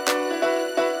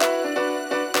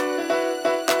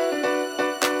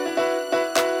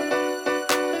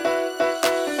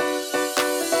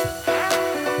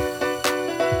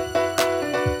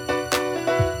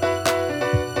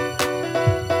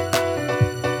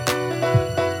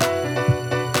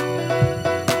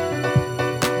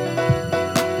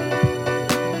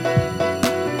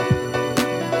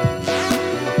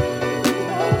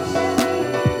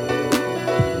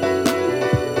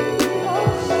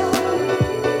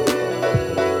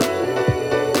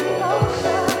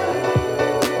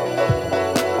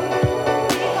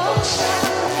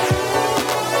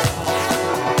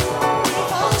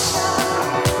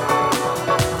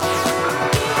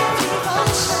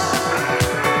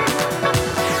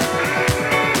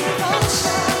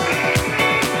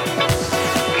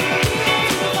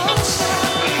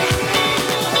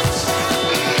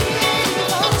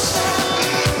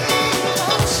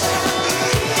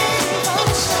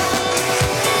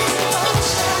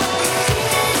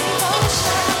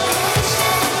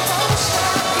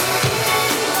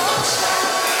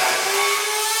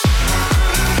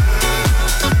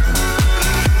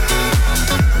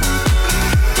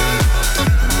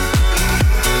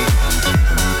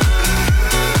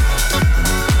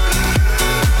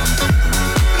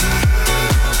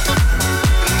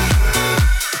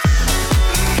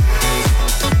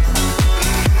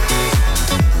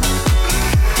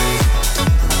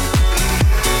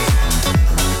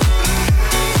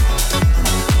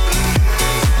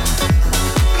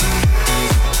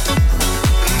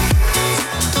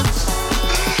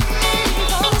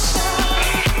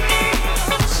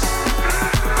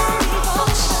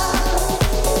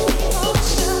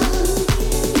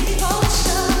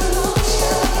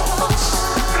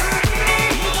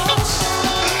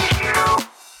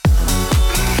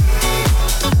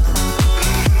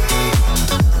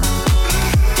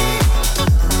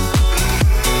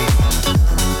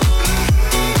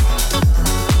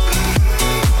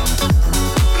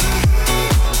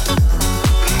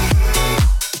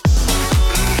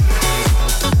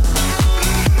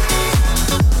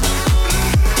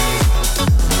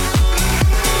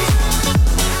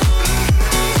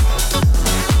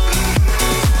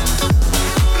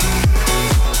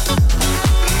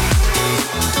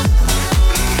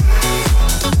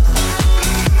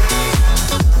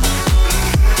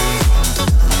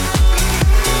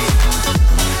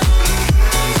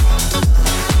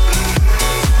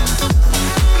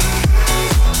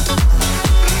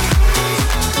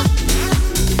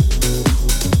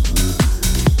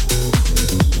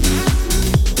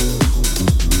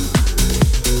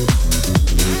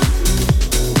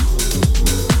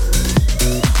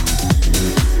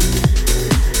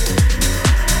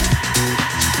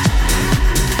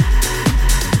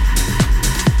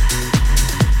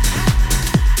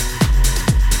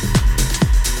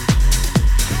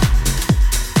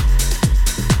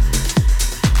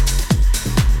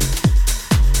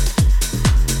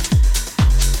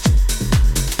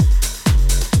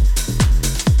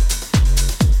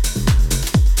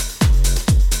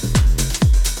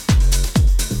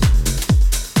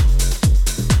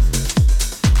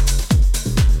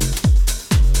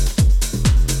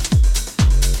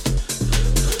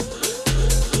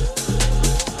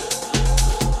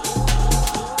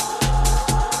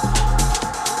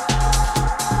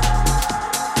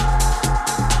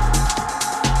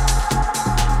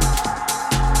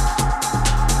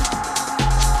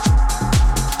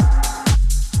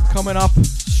 Coming up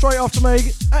straight after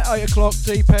me at 8 o'clock,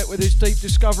 Deepet with his Deep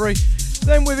Discovery.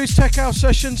 Then with his Tech House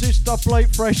sessions, it's Double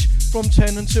 8 Fresh from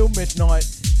 10 until midnight.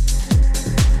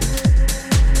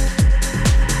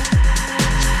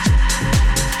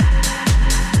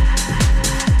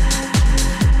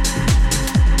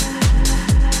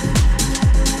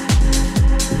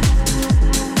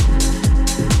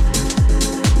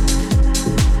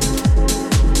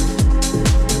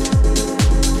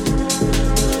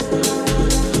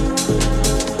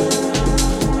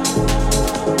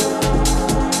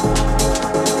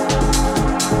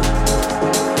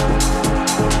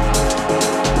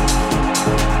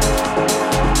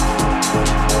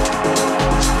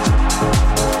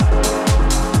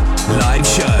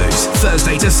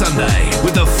 Thursday to Sunday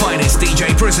with the finest DJ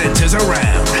presenters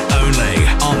around. Only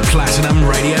on Platinum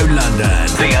Radio London.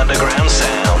 The underground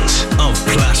sounds of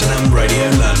Platinum Radio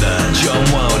London. John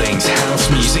Wilding's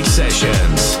House Music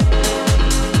Sessions.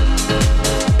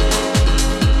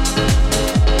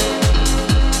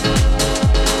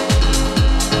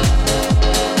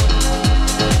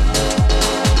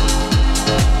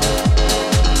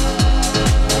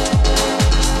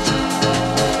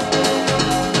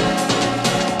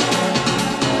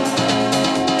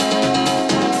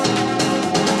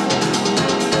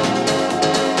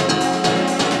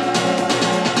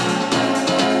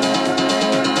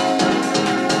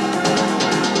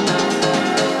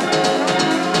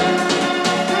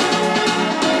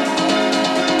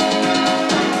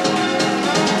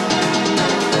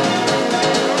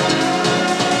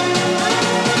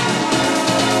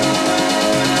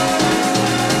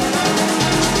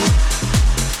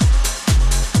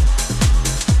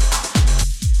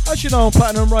 As you know, on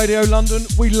Platinum Radio London,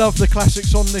 we love the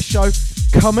classics on this show.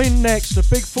 Coming next, a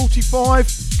big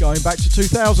 45, going back to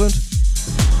 2000.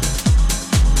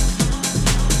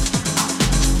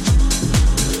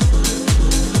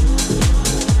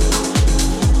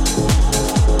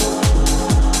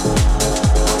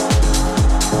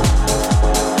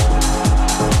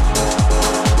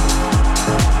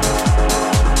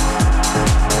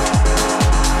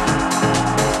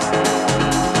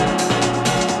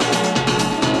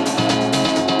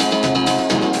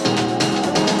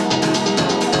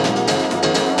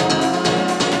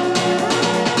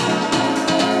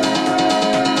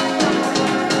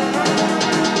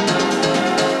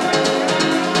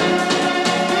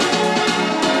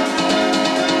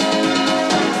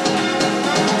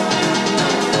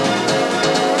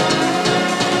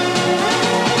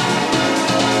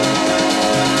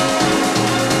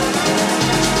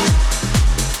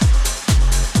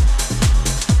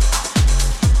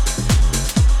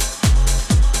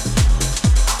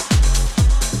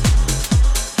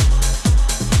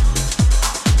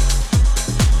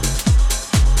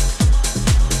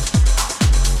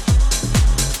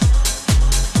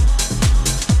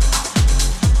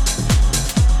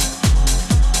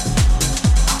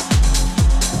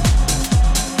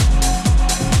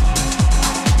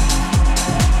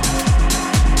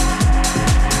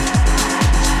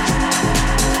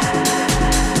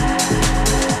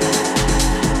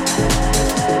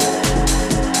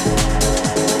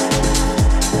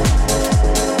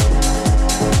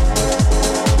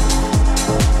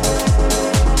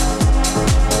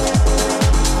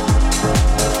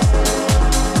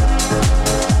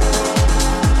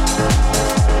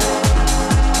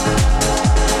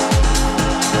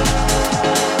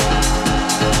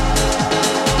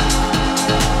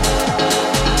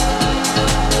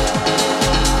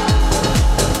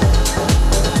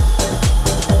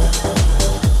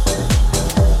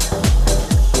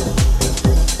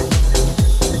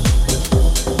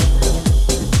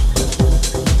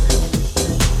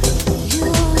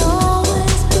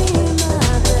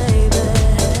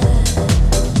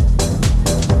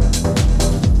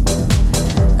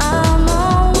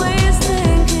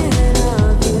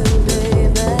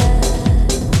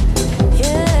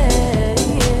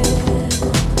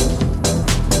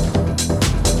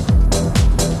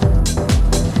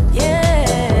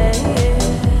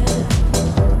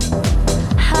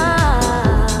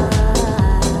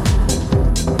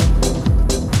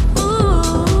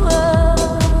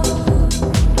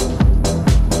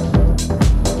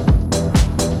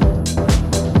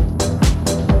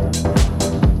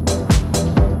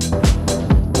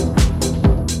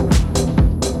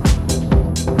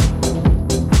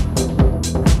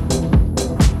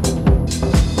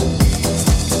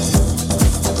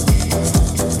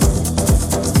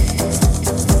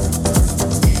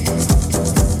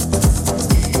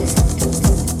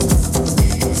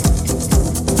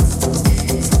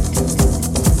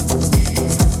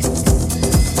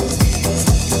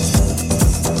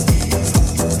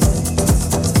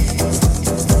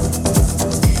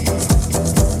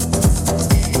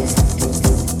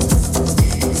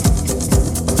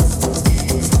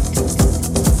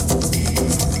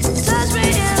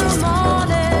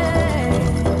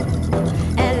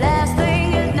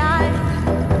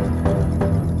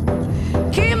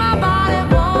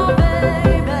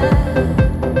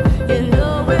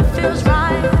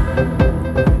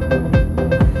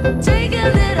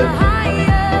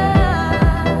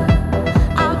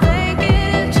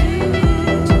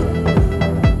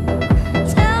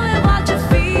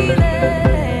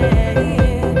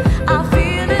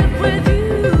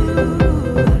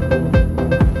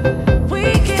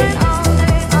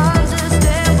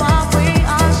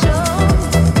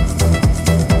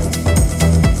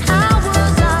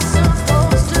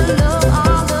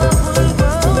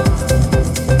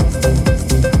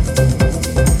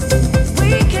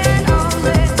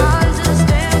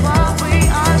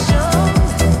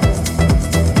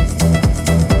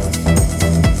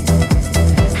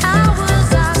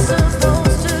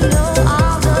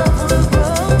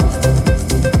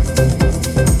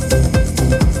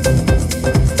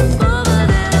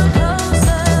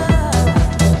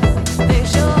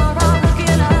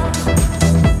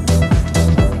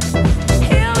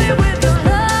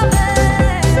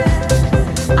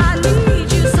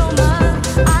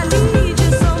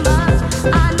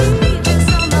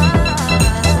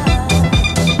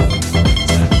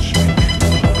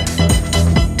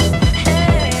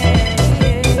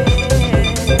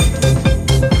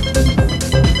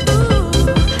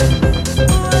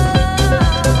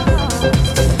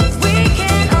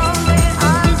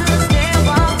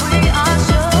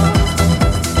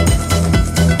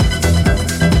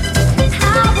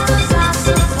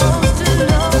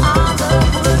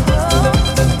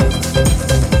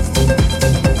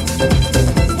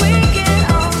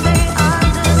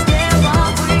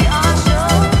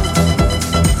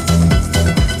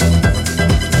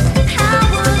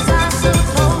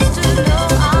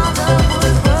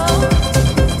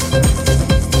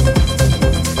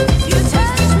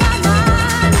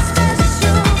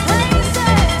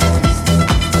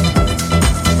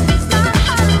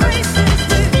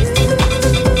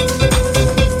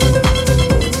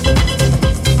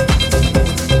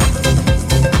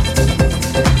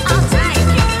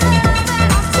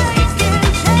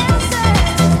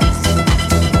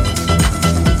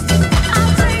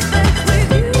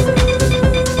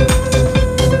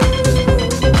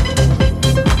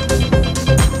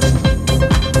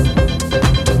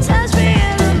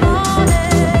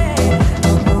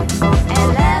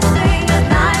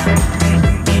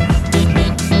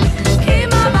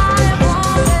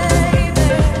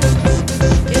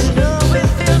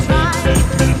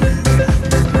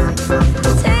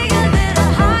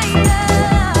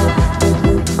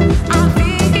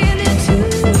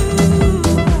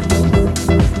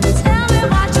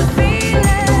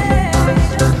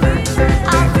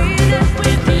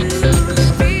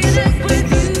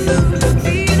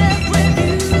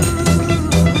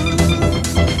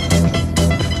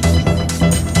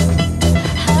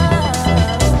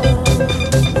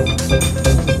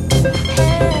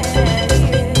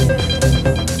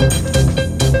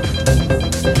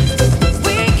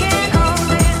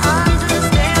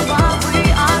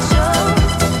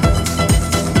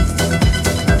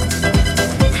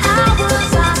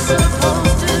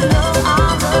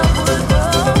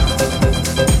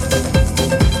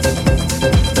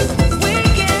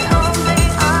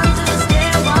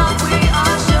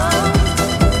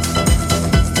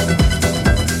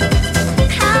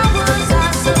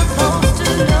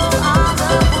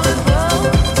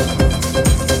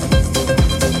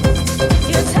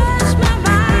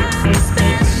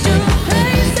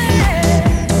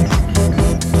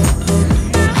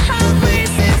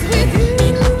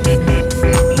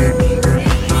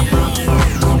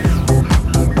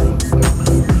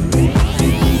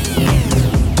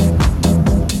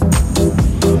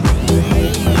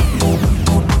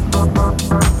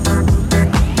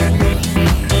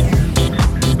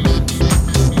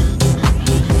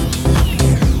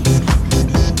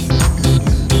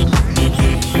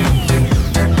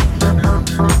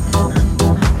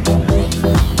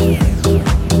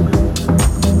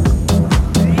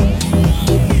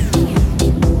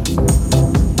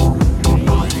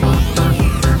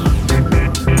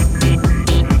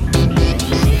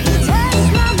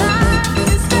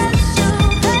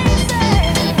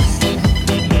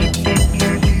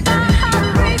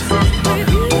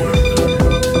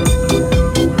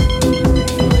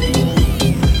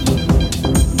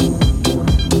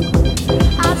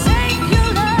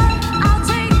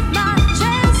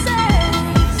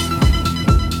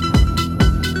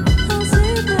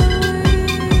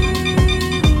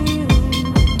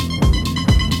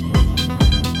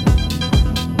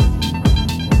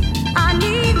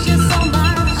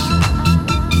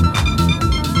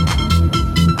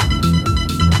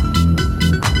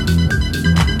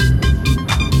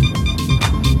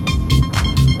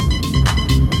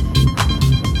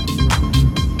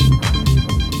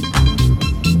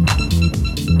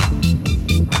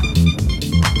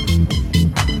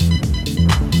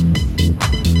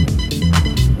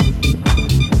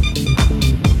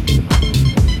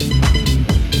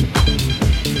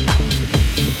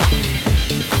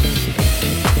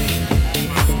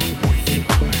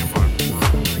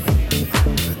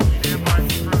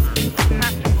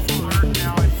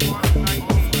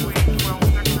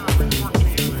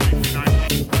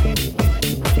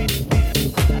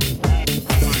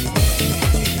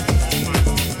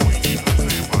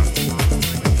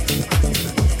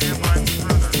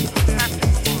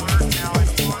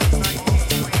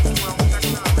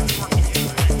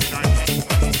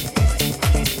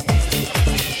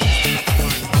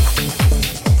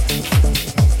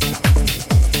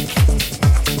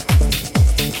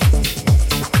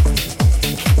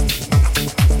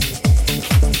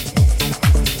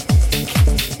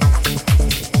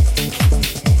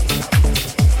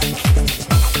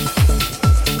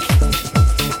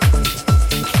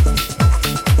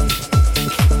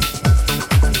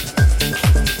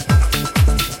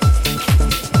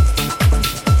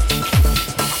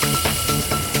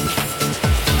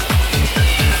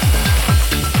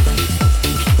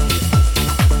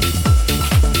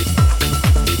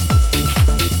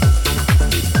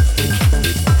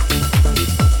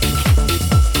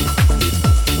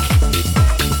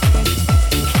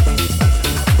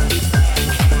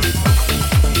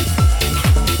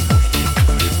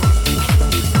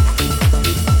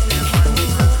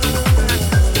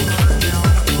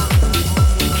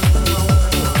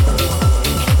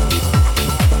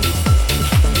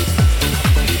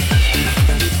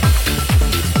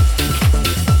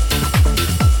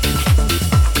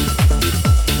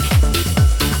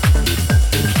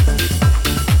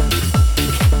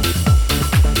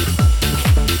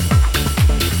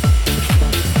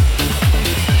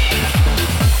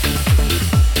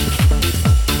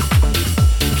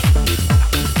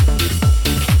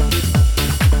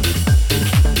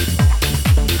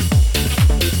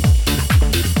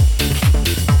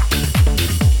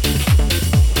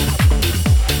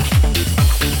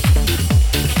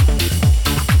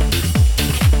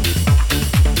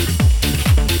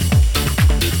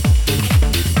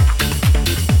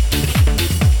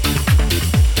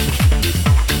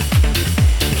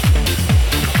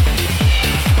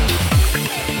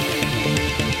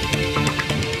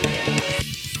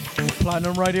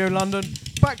 Radio London.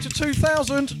 Back to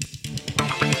 2000.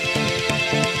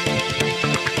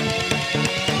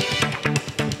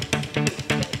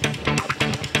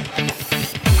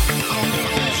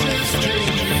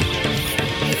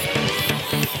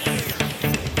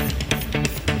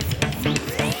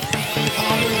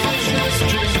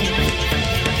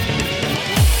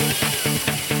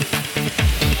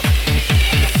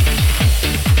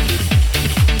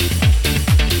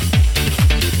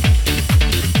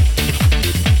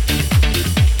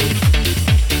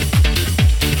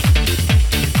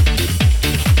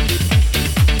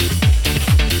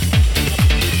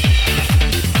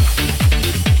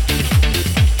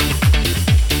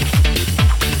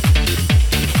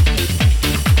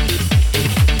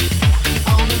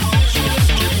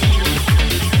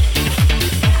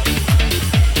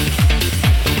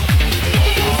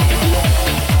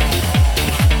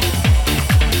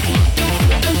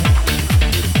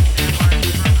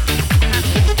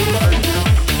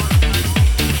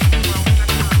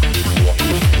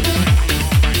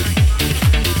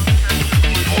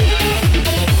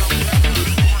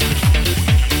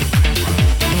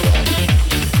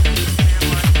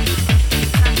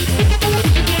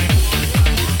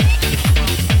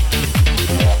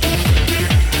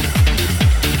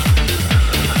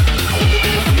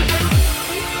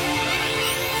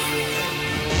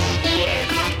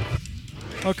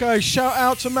 Okay, shout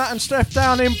out to Matt and Steph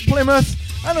down in Plymouth,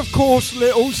 and of course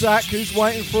little Zach, who's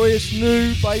waiting for his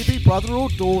new baby brother or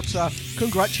daughter.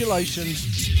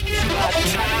 Congratulations.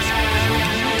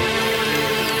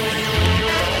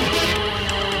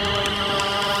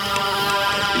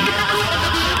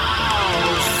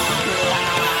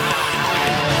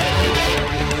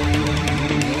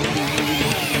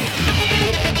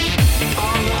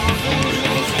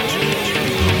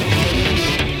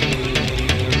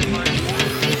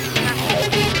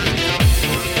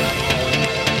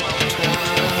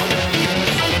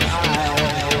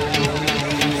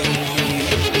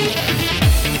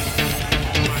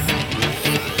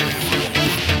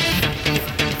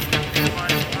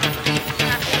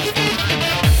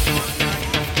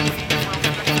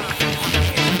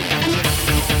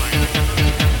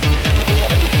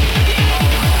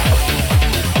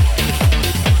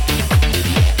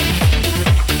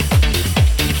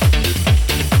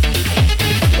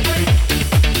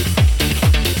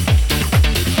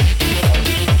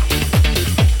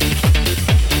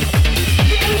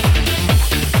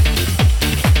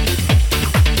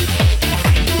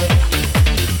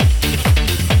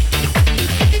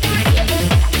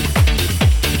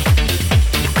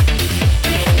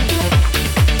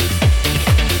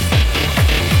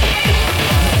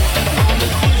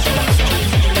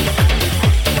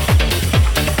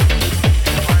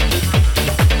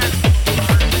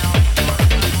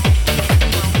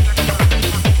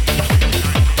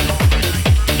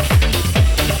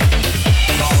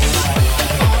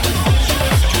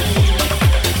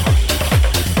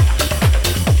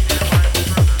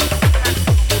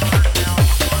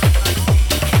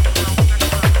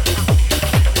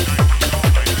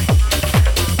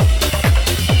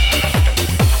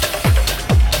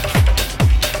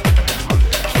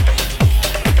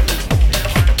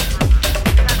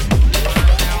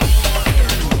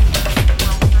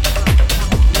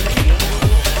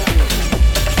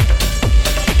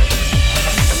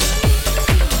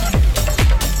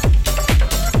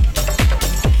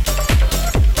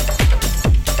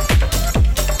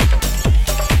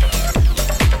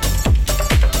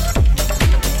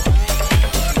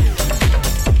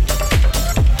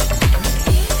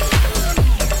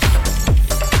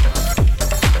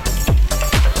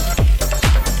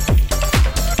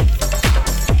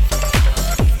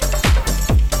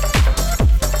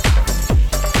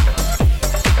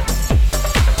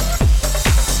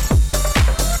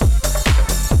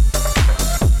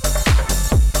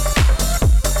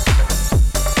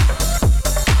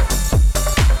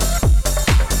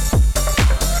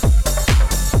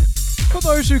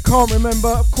 Who can't remember,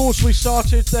 of course we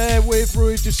started there with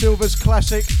Rui de Silva's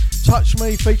classic Touch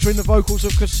Me, featuring the vocals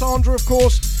of Cassandra, of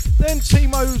course, then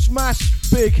Timo's Mass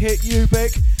big hit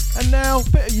Ubik, and now a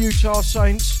bit of Utah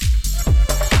Saints.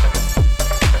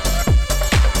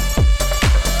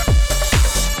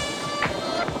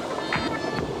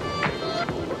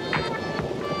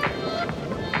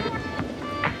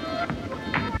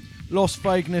 Lost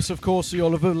Vagueness, of course, the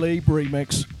Oliver Lee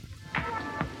remix.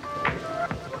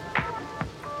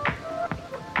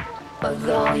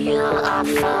 Although you are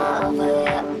far away,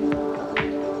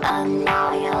 I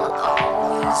know you'll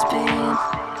always be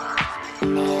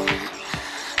near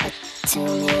to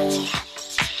me,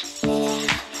 near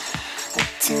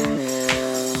to me.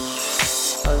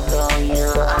 Although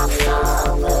you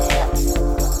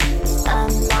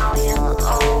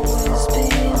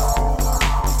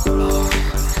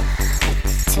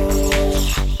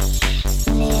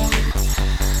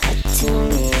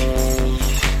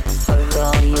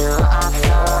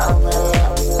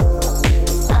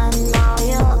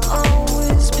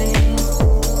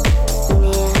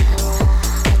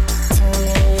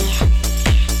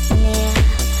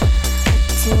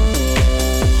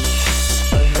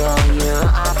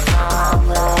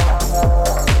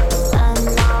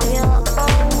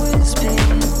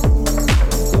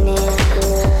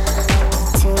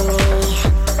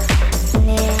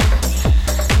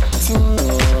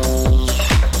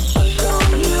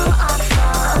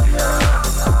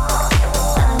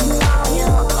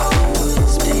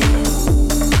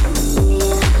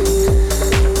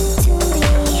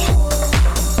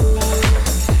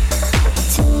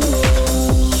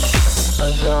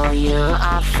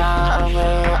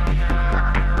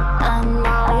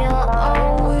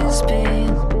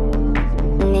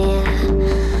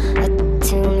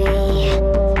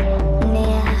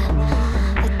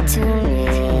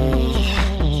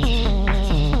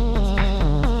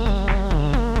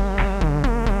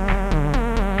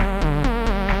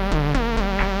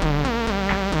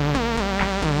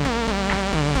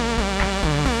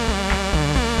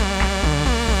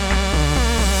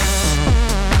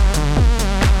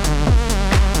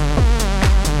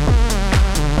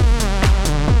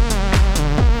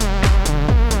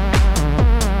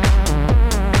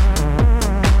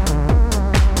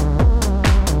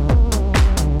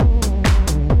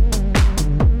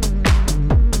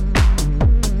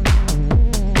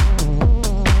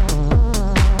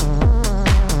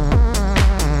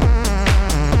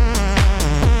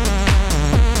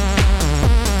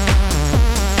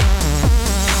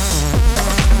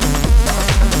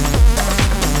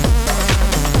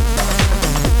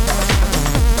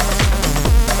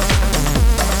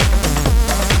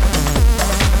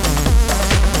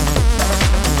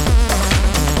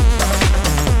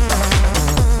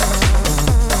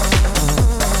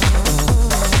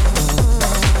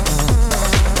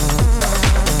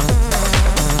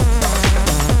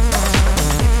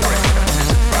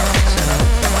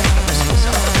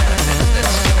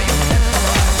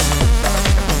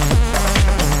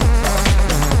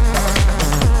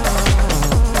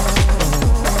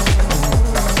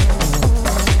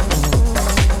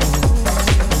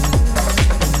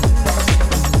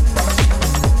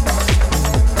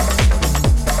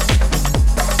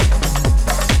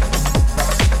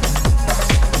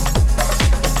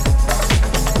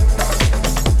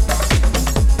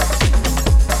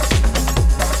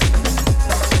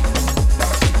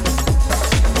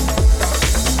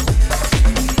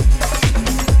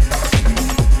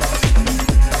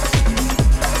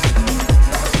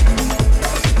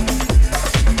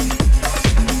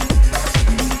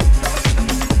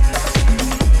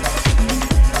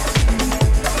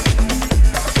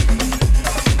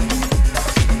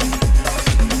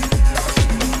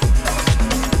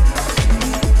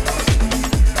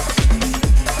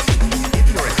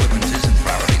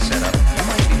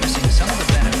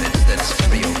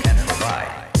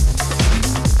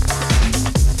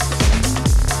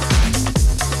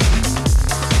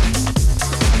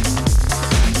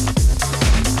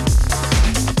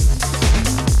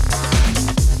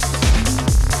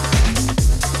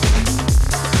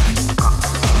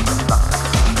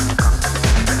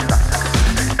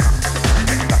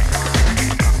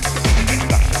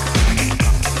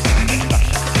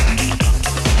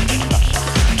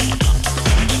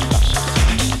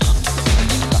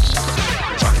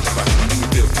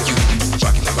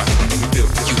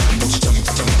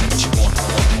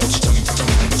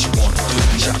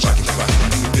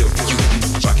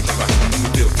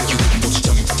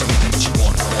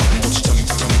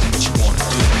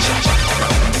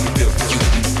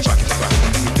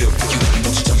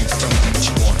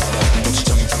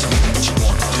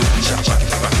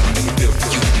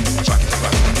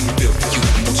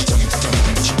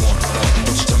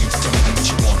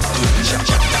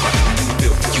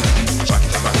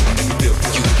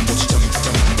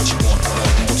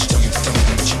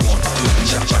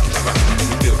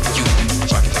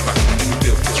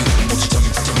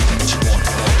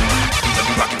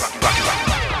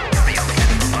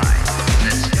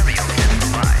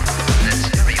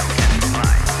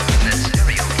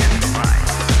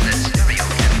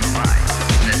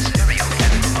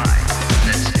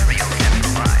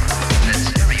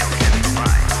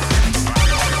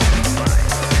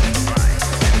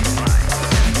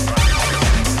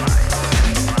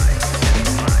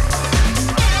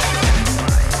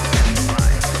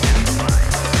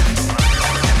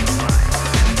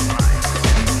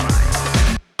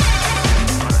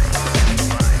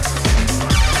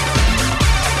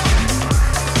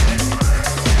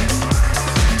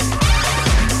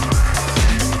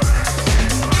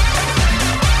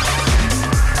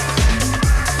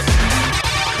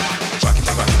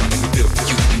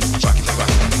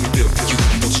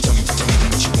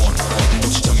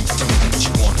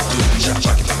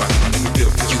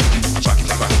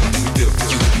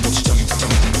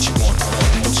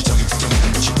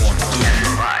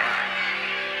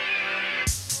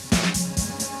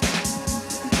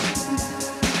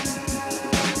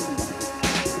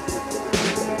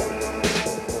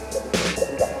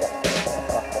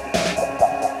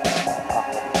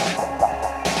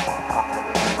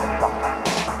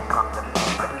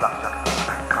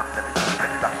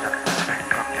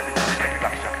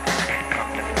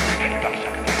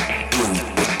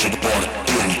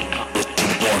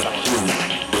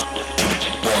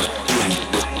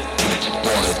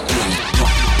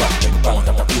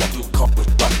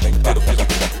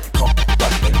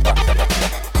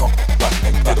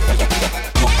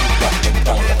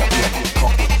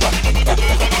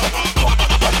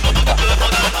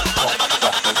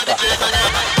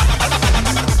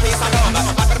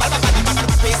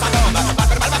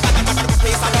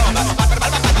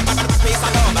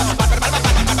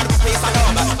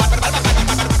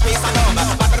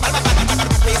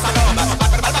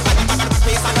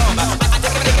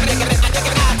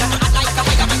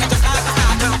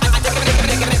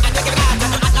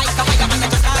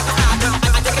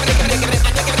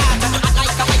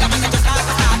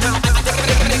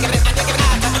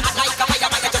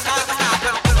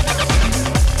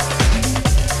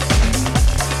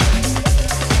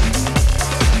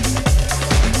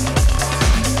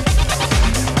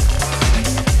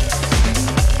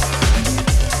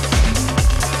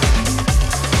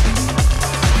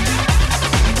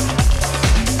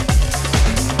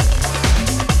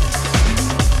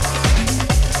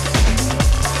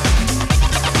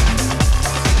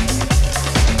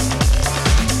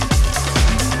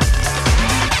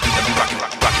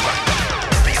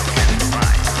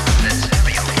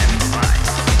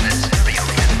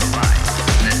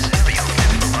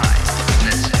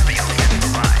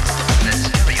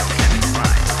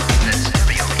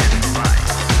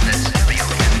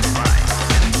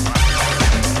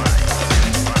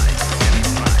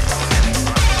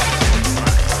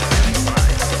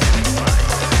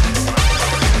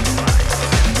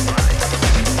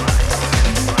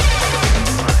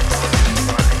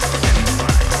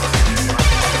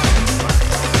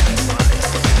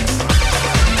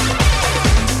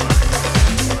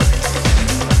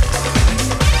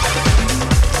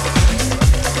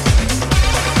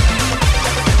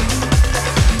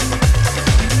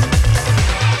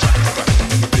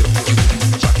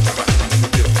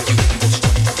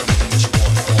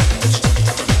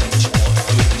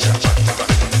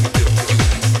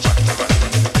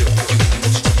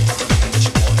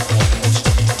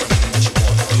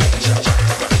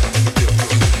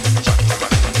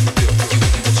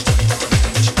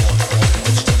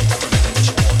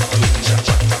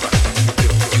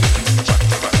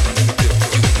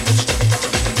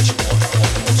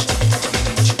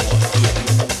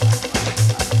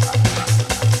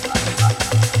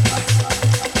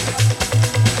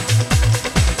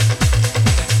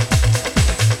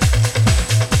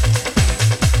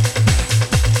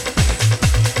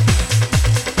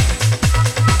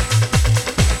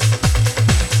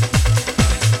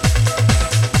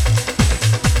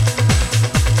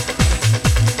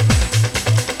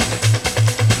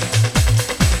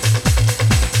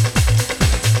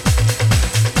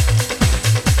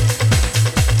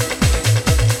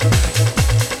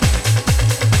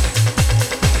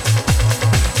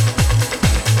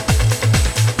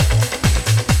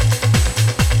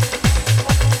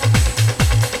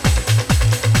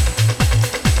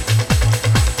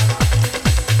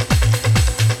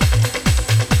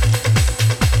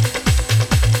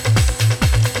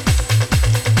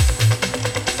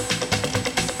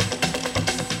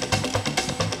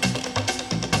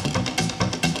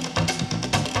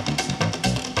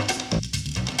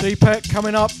Deepak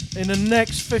coming up in the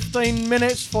next 15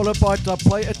 minutes, followed by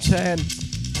Dubplate at 10.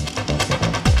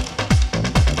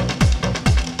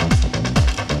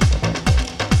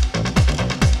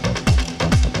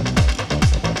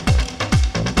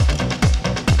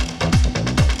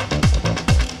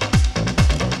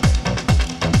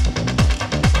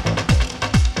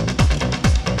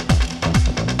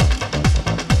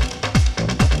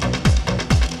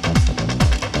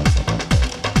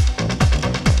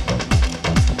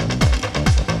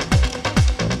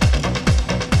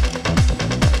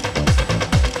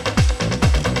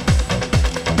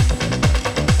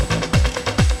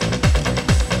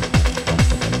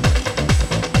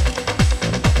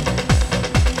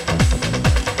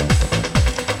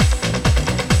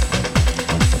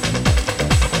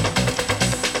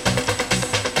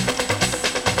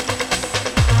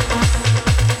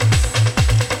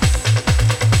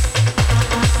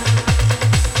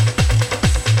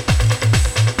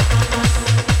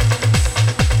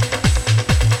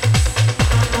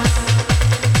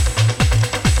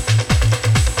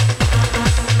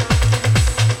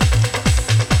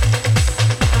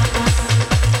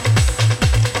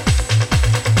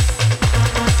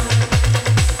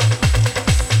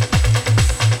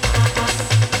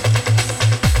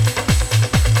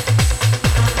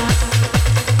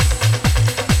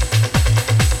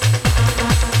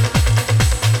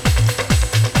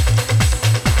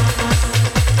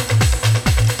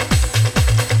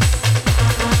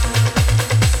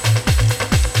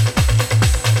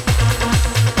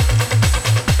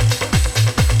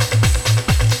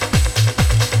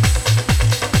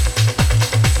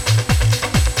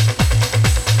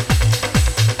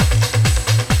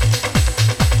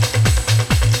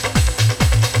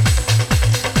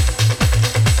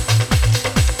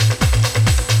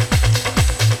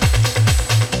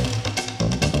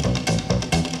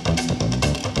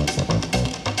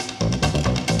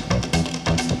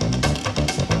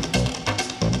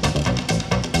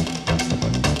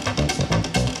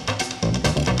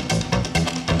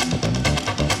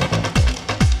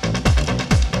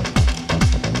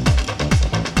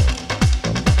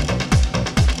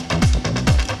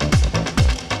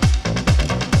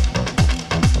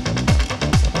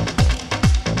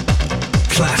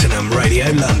 Radio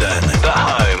London, the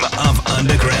home of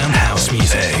underground house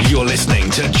music. You're listening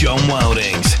to John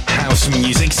Wilding's House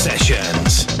Music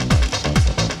Sessions.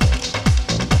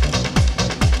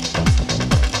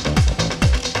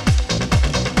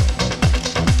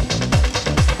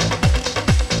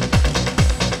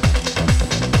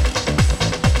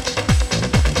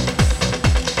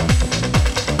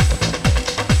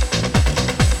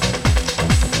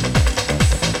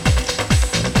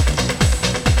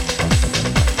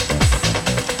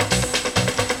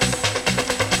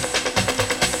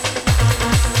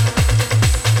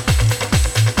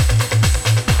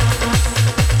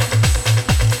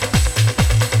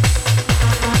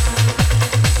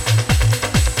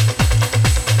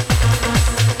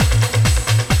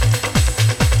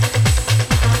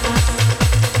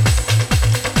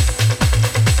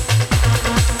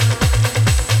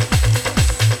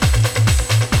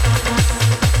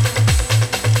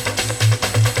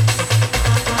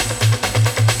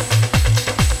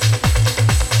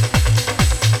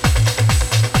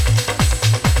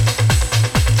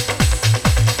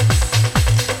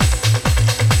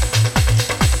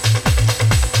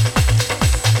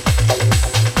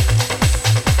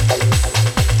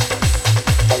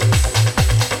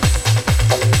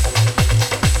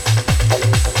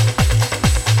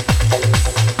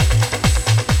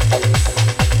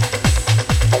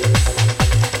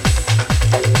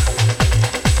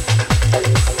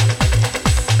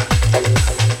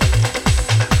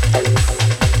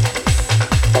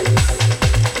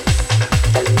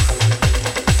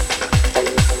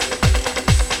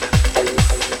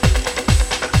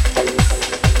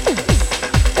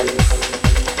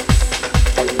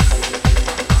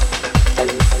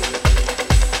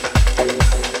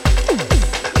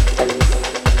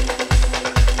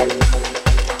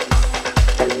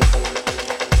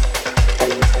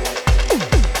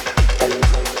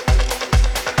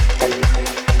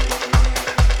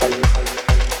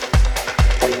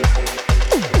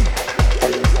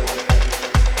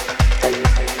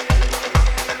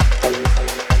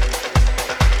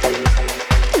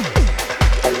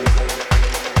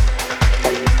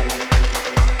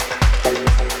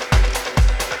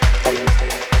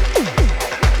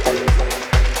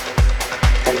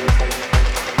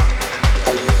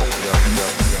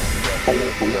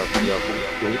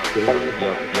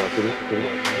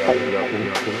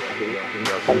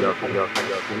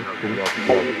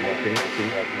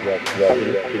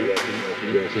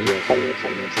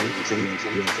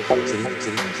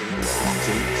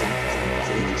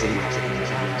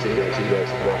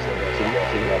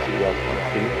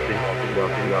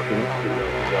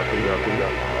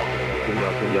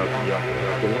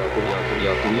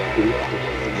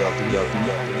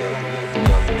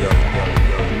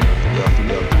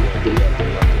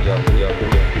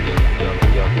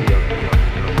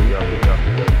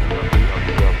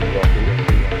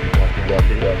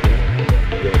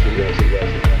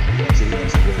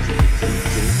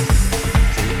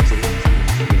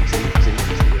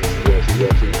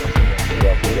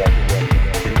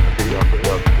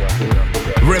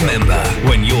 Remember,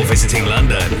 when you're visiting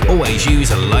London, always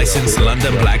use a licensed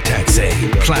London Black taxi.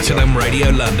 Platinum Radio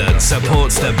London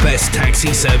supports the best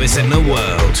taxi service in the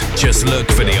world. Just look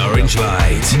for the orange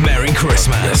light. Merry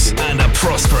Christmas and a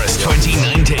prosperous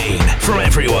 2019 from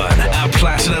everyone at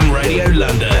Platinum Radio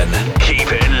London. Keep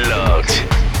it locked.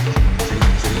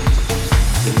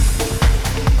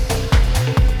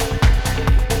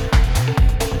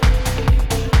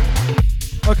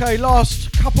 Okay,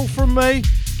 last couple from me.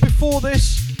 Before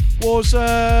this was,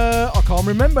 I can't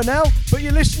remember now, but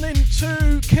you're listening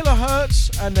to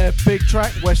Kilohertz and their big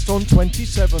track, West on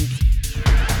 27th.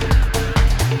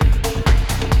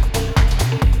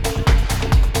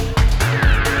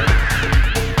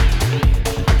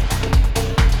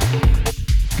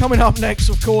 Coming up next,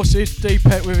 of course, is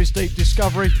Deepet with his Deep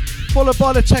Discovery, followed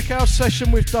by the Tech House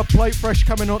session with Dubplate Fresh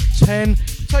coming on at 10,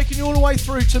 taking you all the way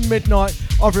through to midnight.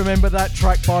 I remember that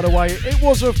track, by the way. It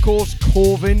was, of course,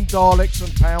 Corvin, Daleks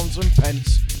and Pounds and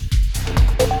Pence.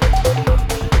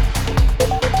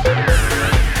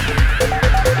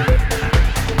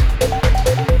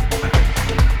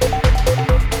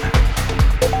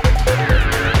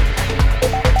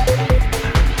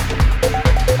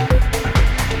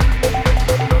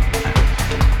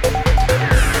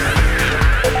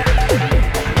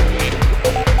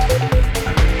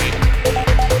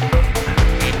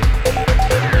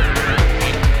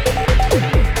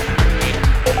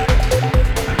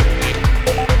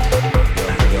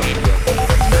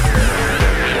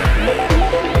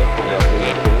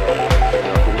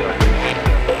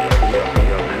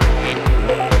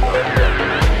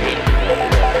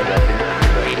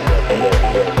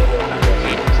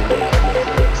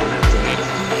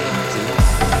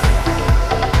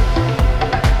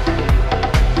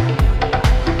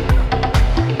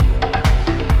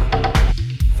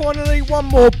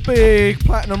 More big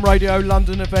Platinum Radio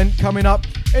London event coming up.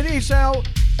 It is our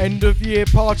end of year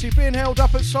party being held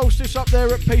up at Solstice up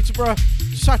there at Peterborough,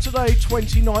 Saturday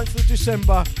 29th of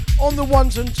December. On the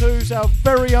ones and twos, our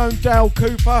very own Dale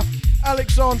Cooper,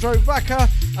 Alexandro Vaca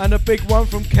and a big one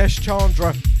from Kesh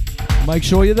Chandra. Make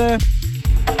sure you're there.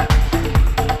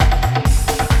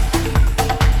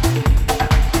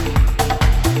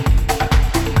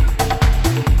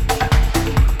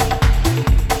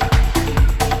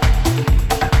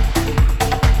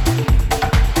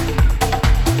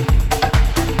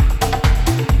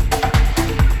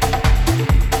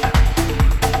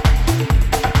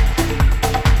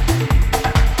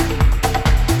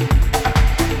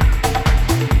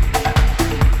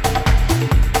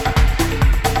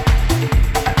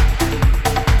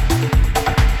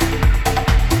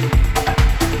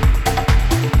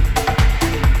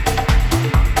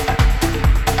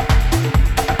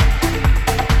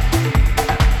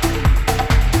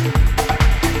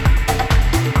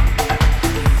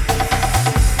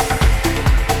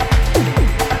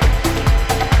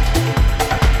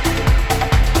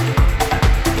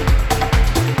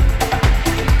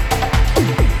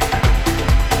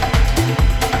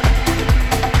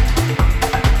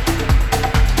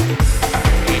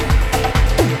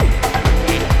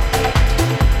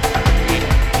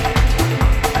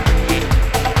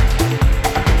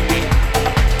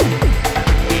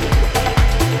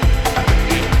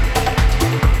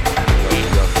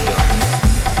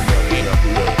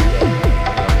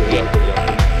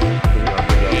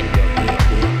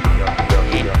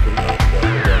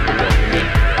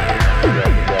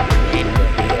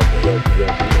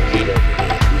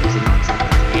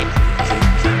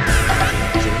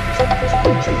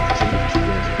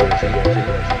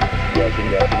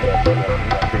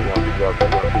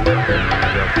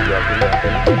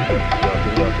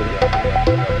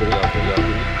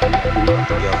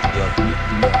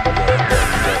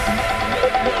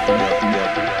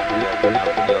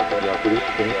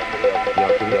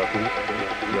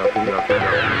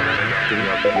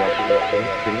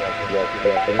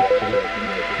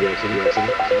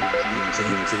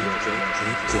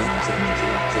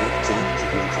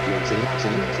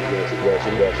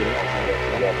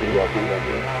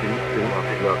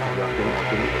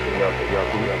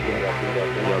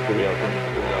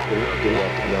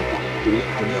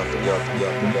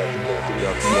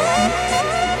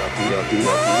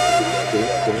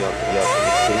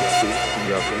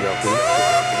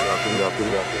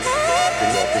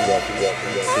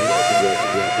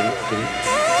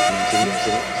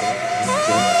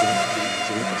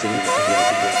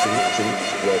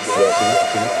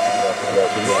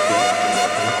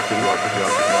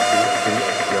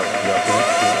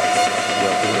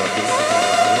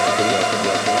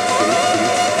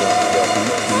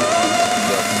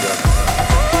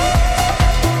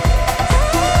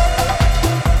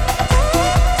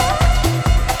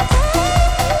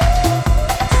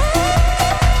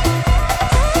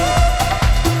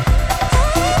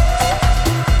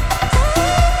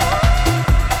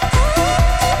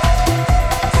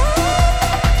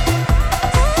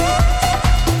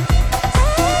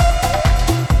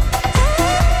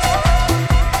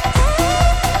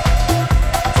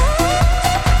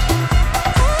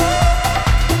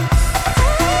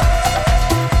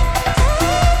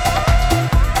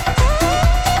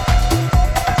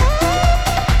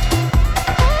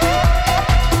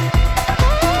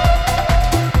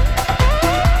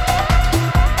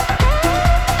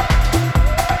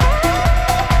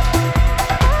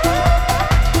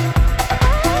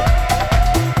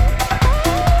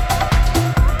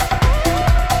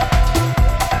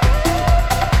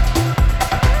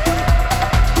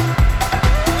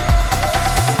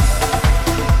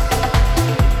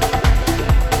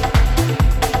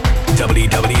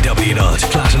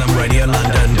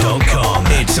 www.platinumradiolondon.com.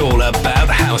 It's all about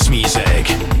house music.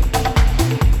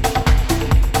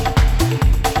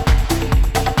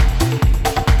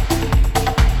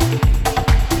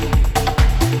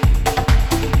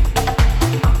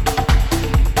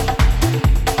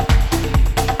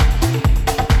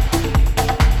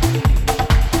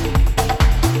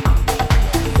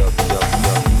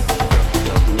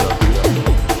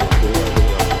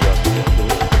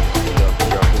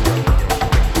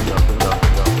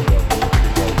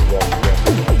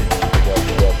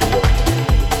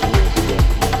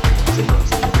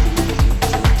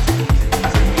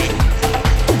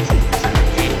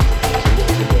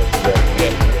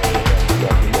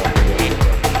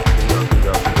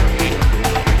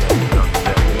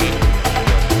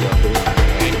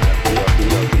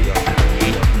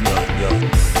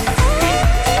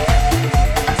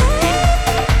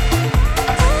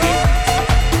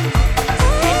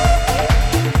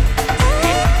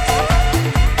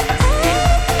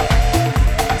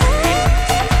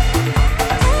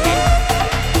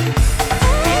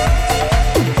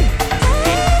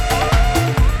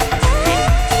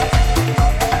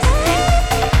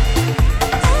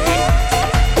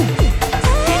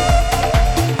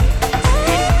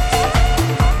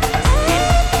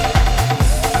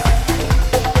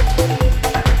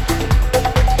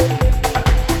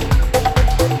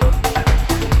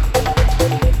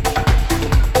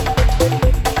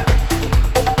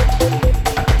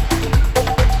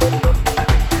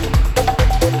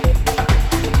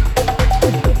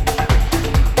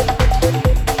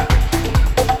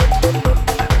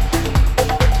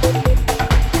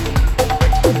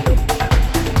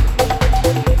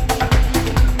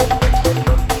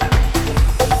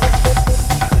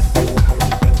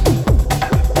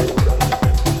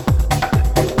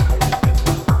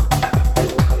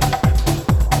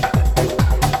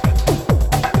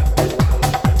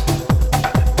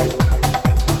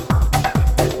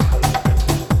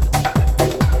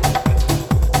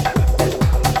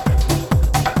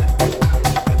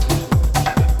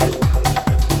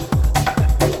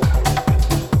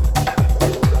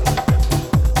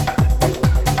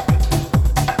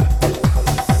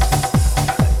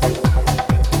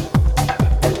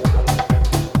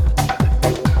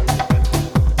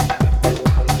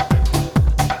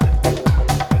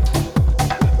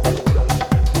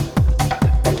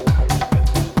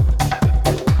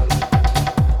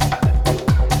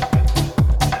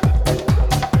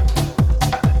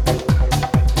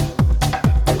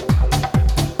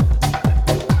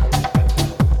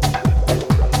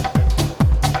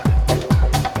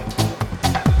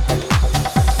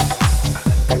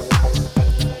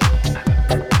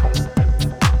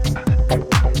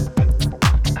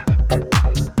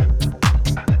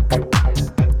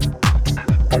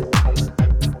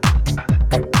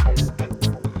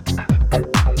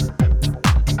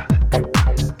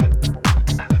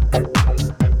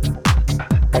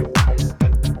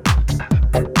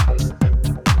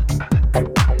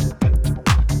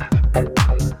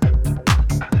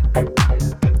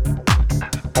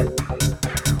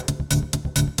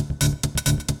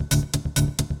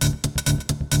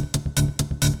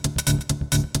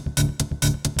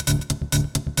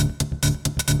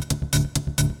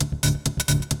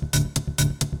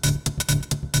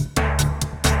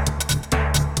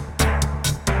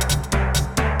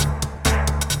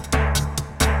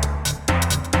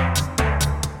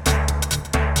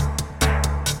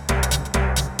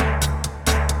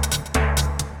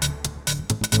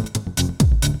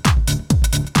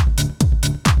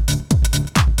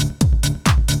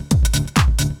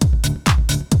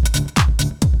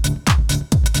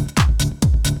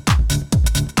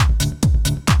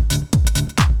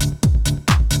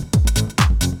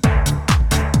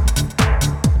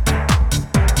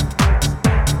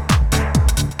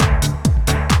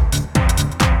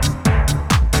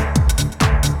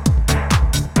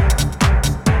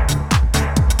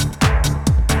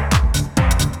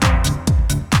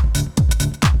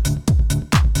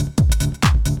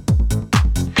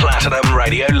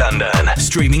 Radio London.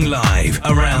 Streaming live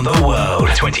around the world.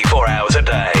 24 hours a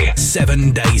day.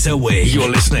 7 days a week. You're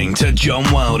listening to John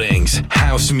Wilding's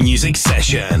House Music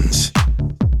Sessions.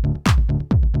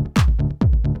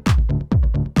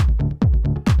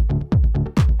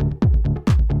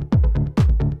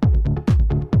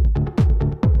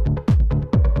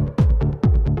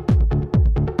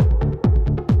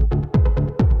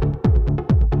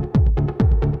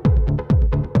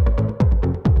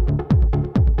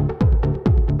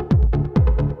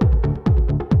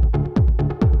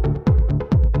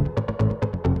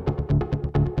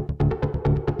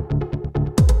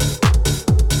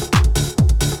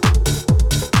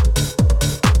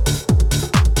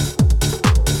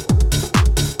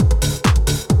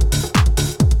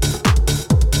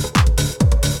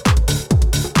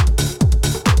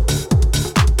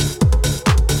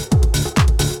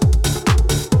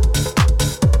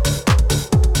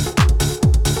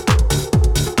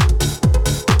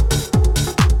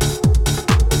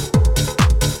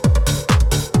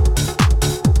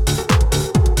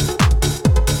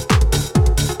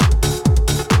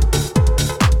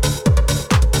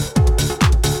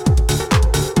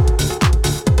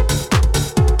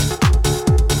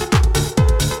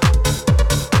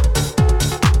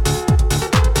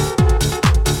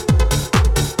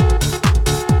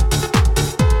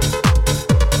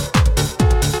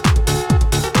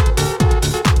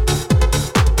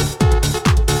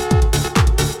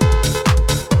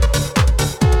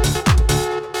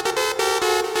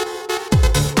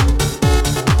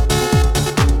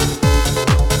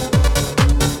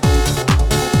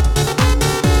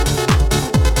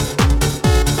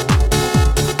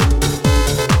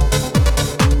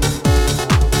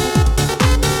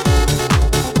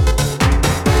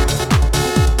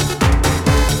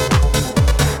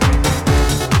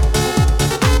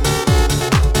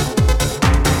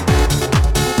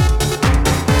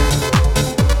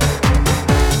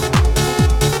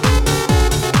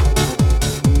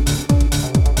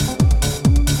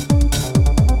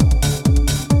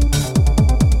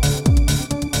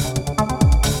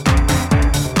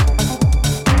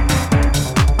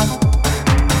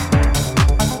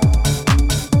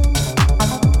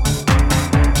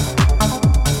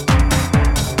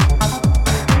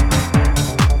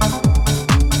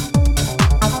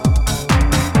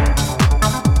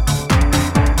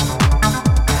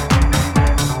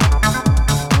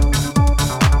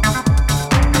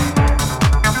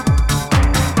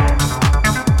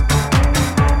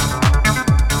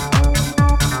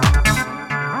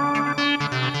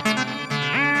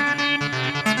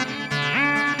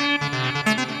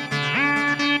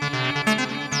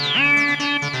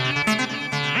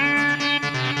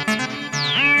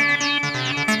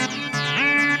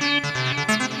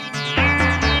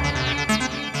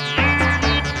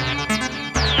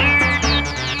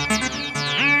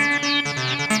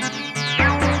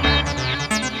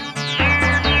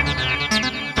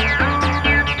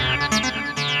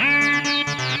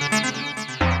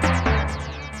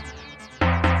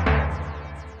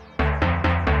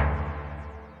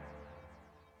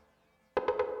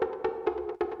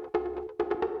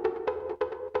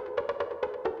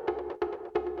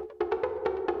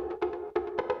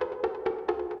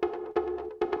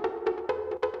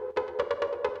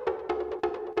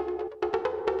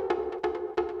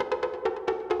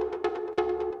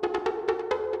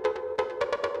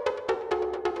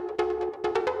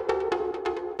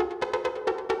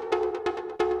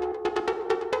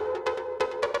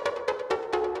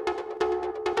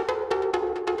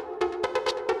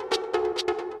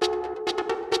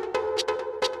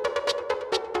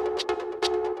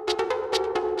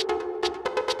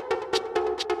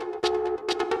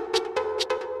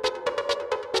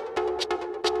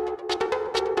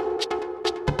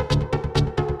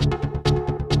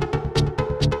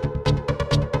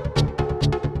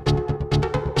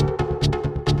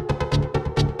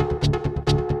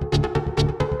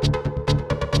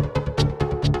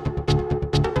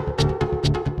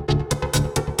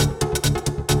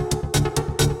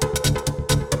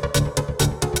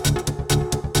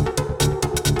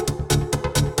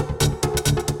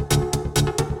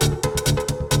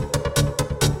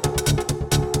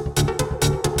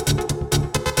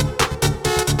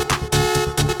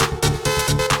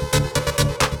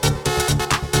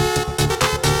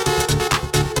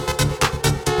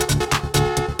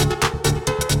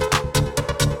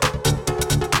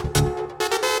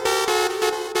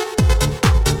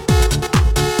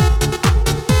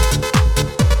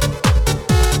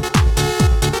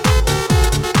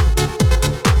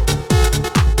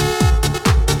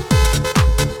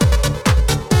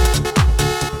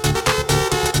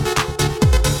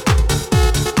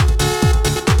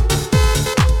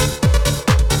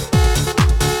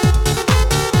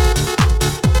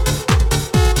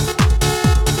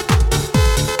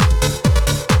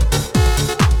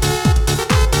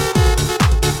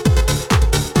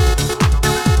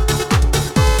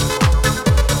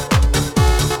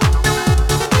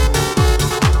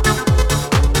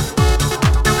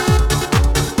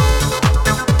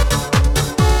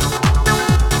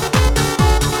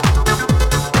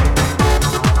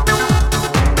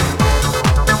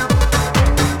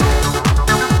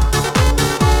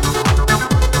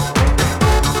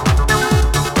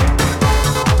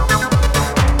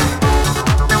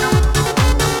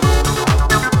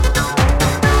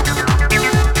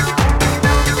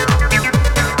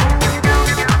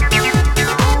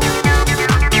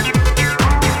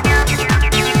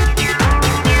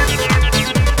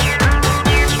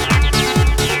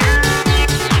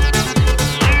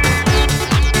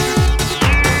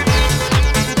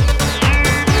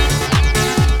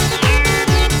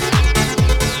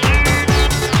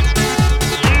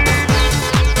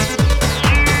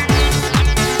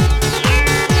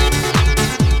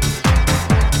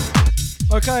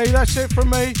 Okay, that's it from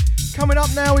me. Coming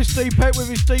up now is Deepet with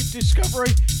his Deep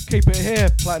Discovery. Keep it here,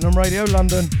 Platinum Radio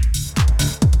London.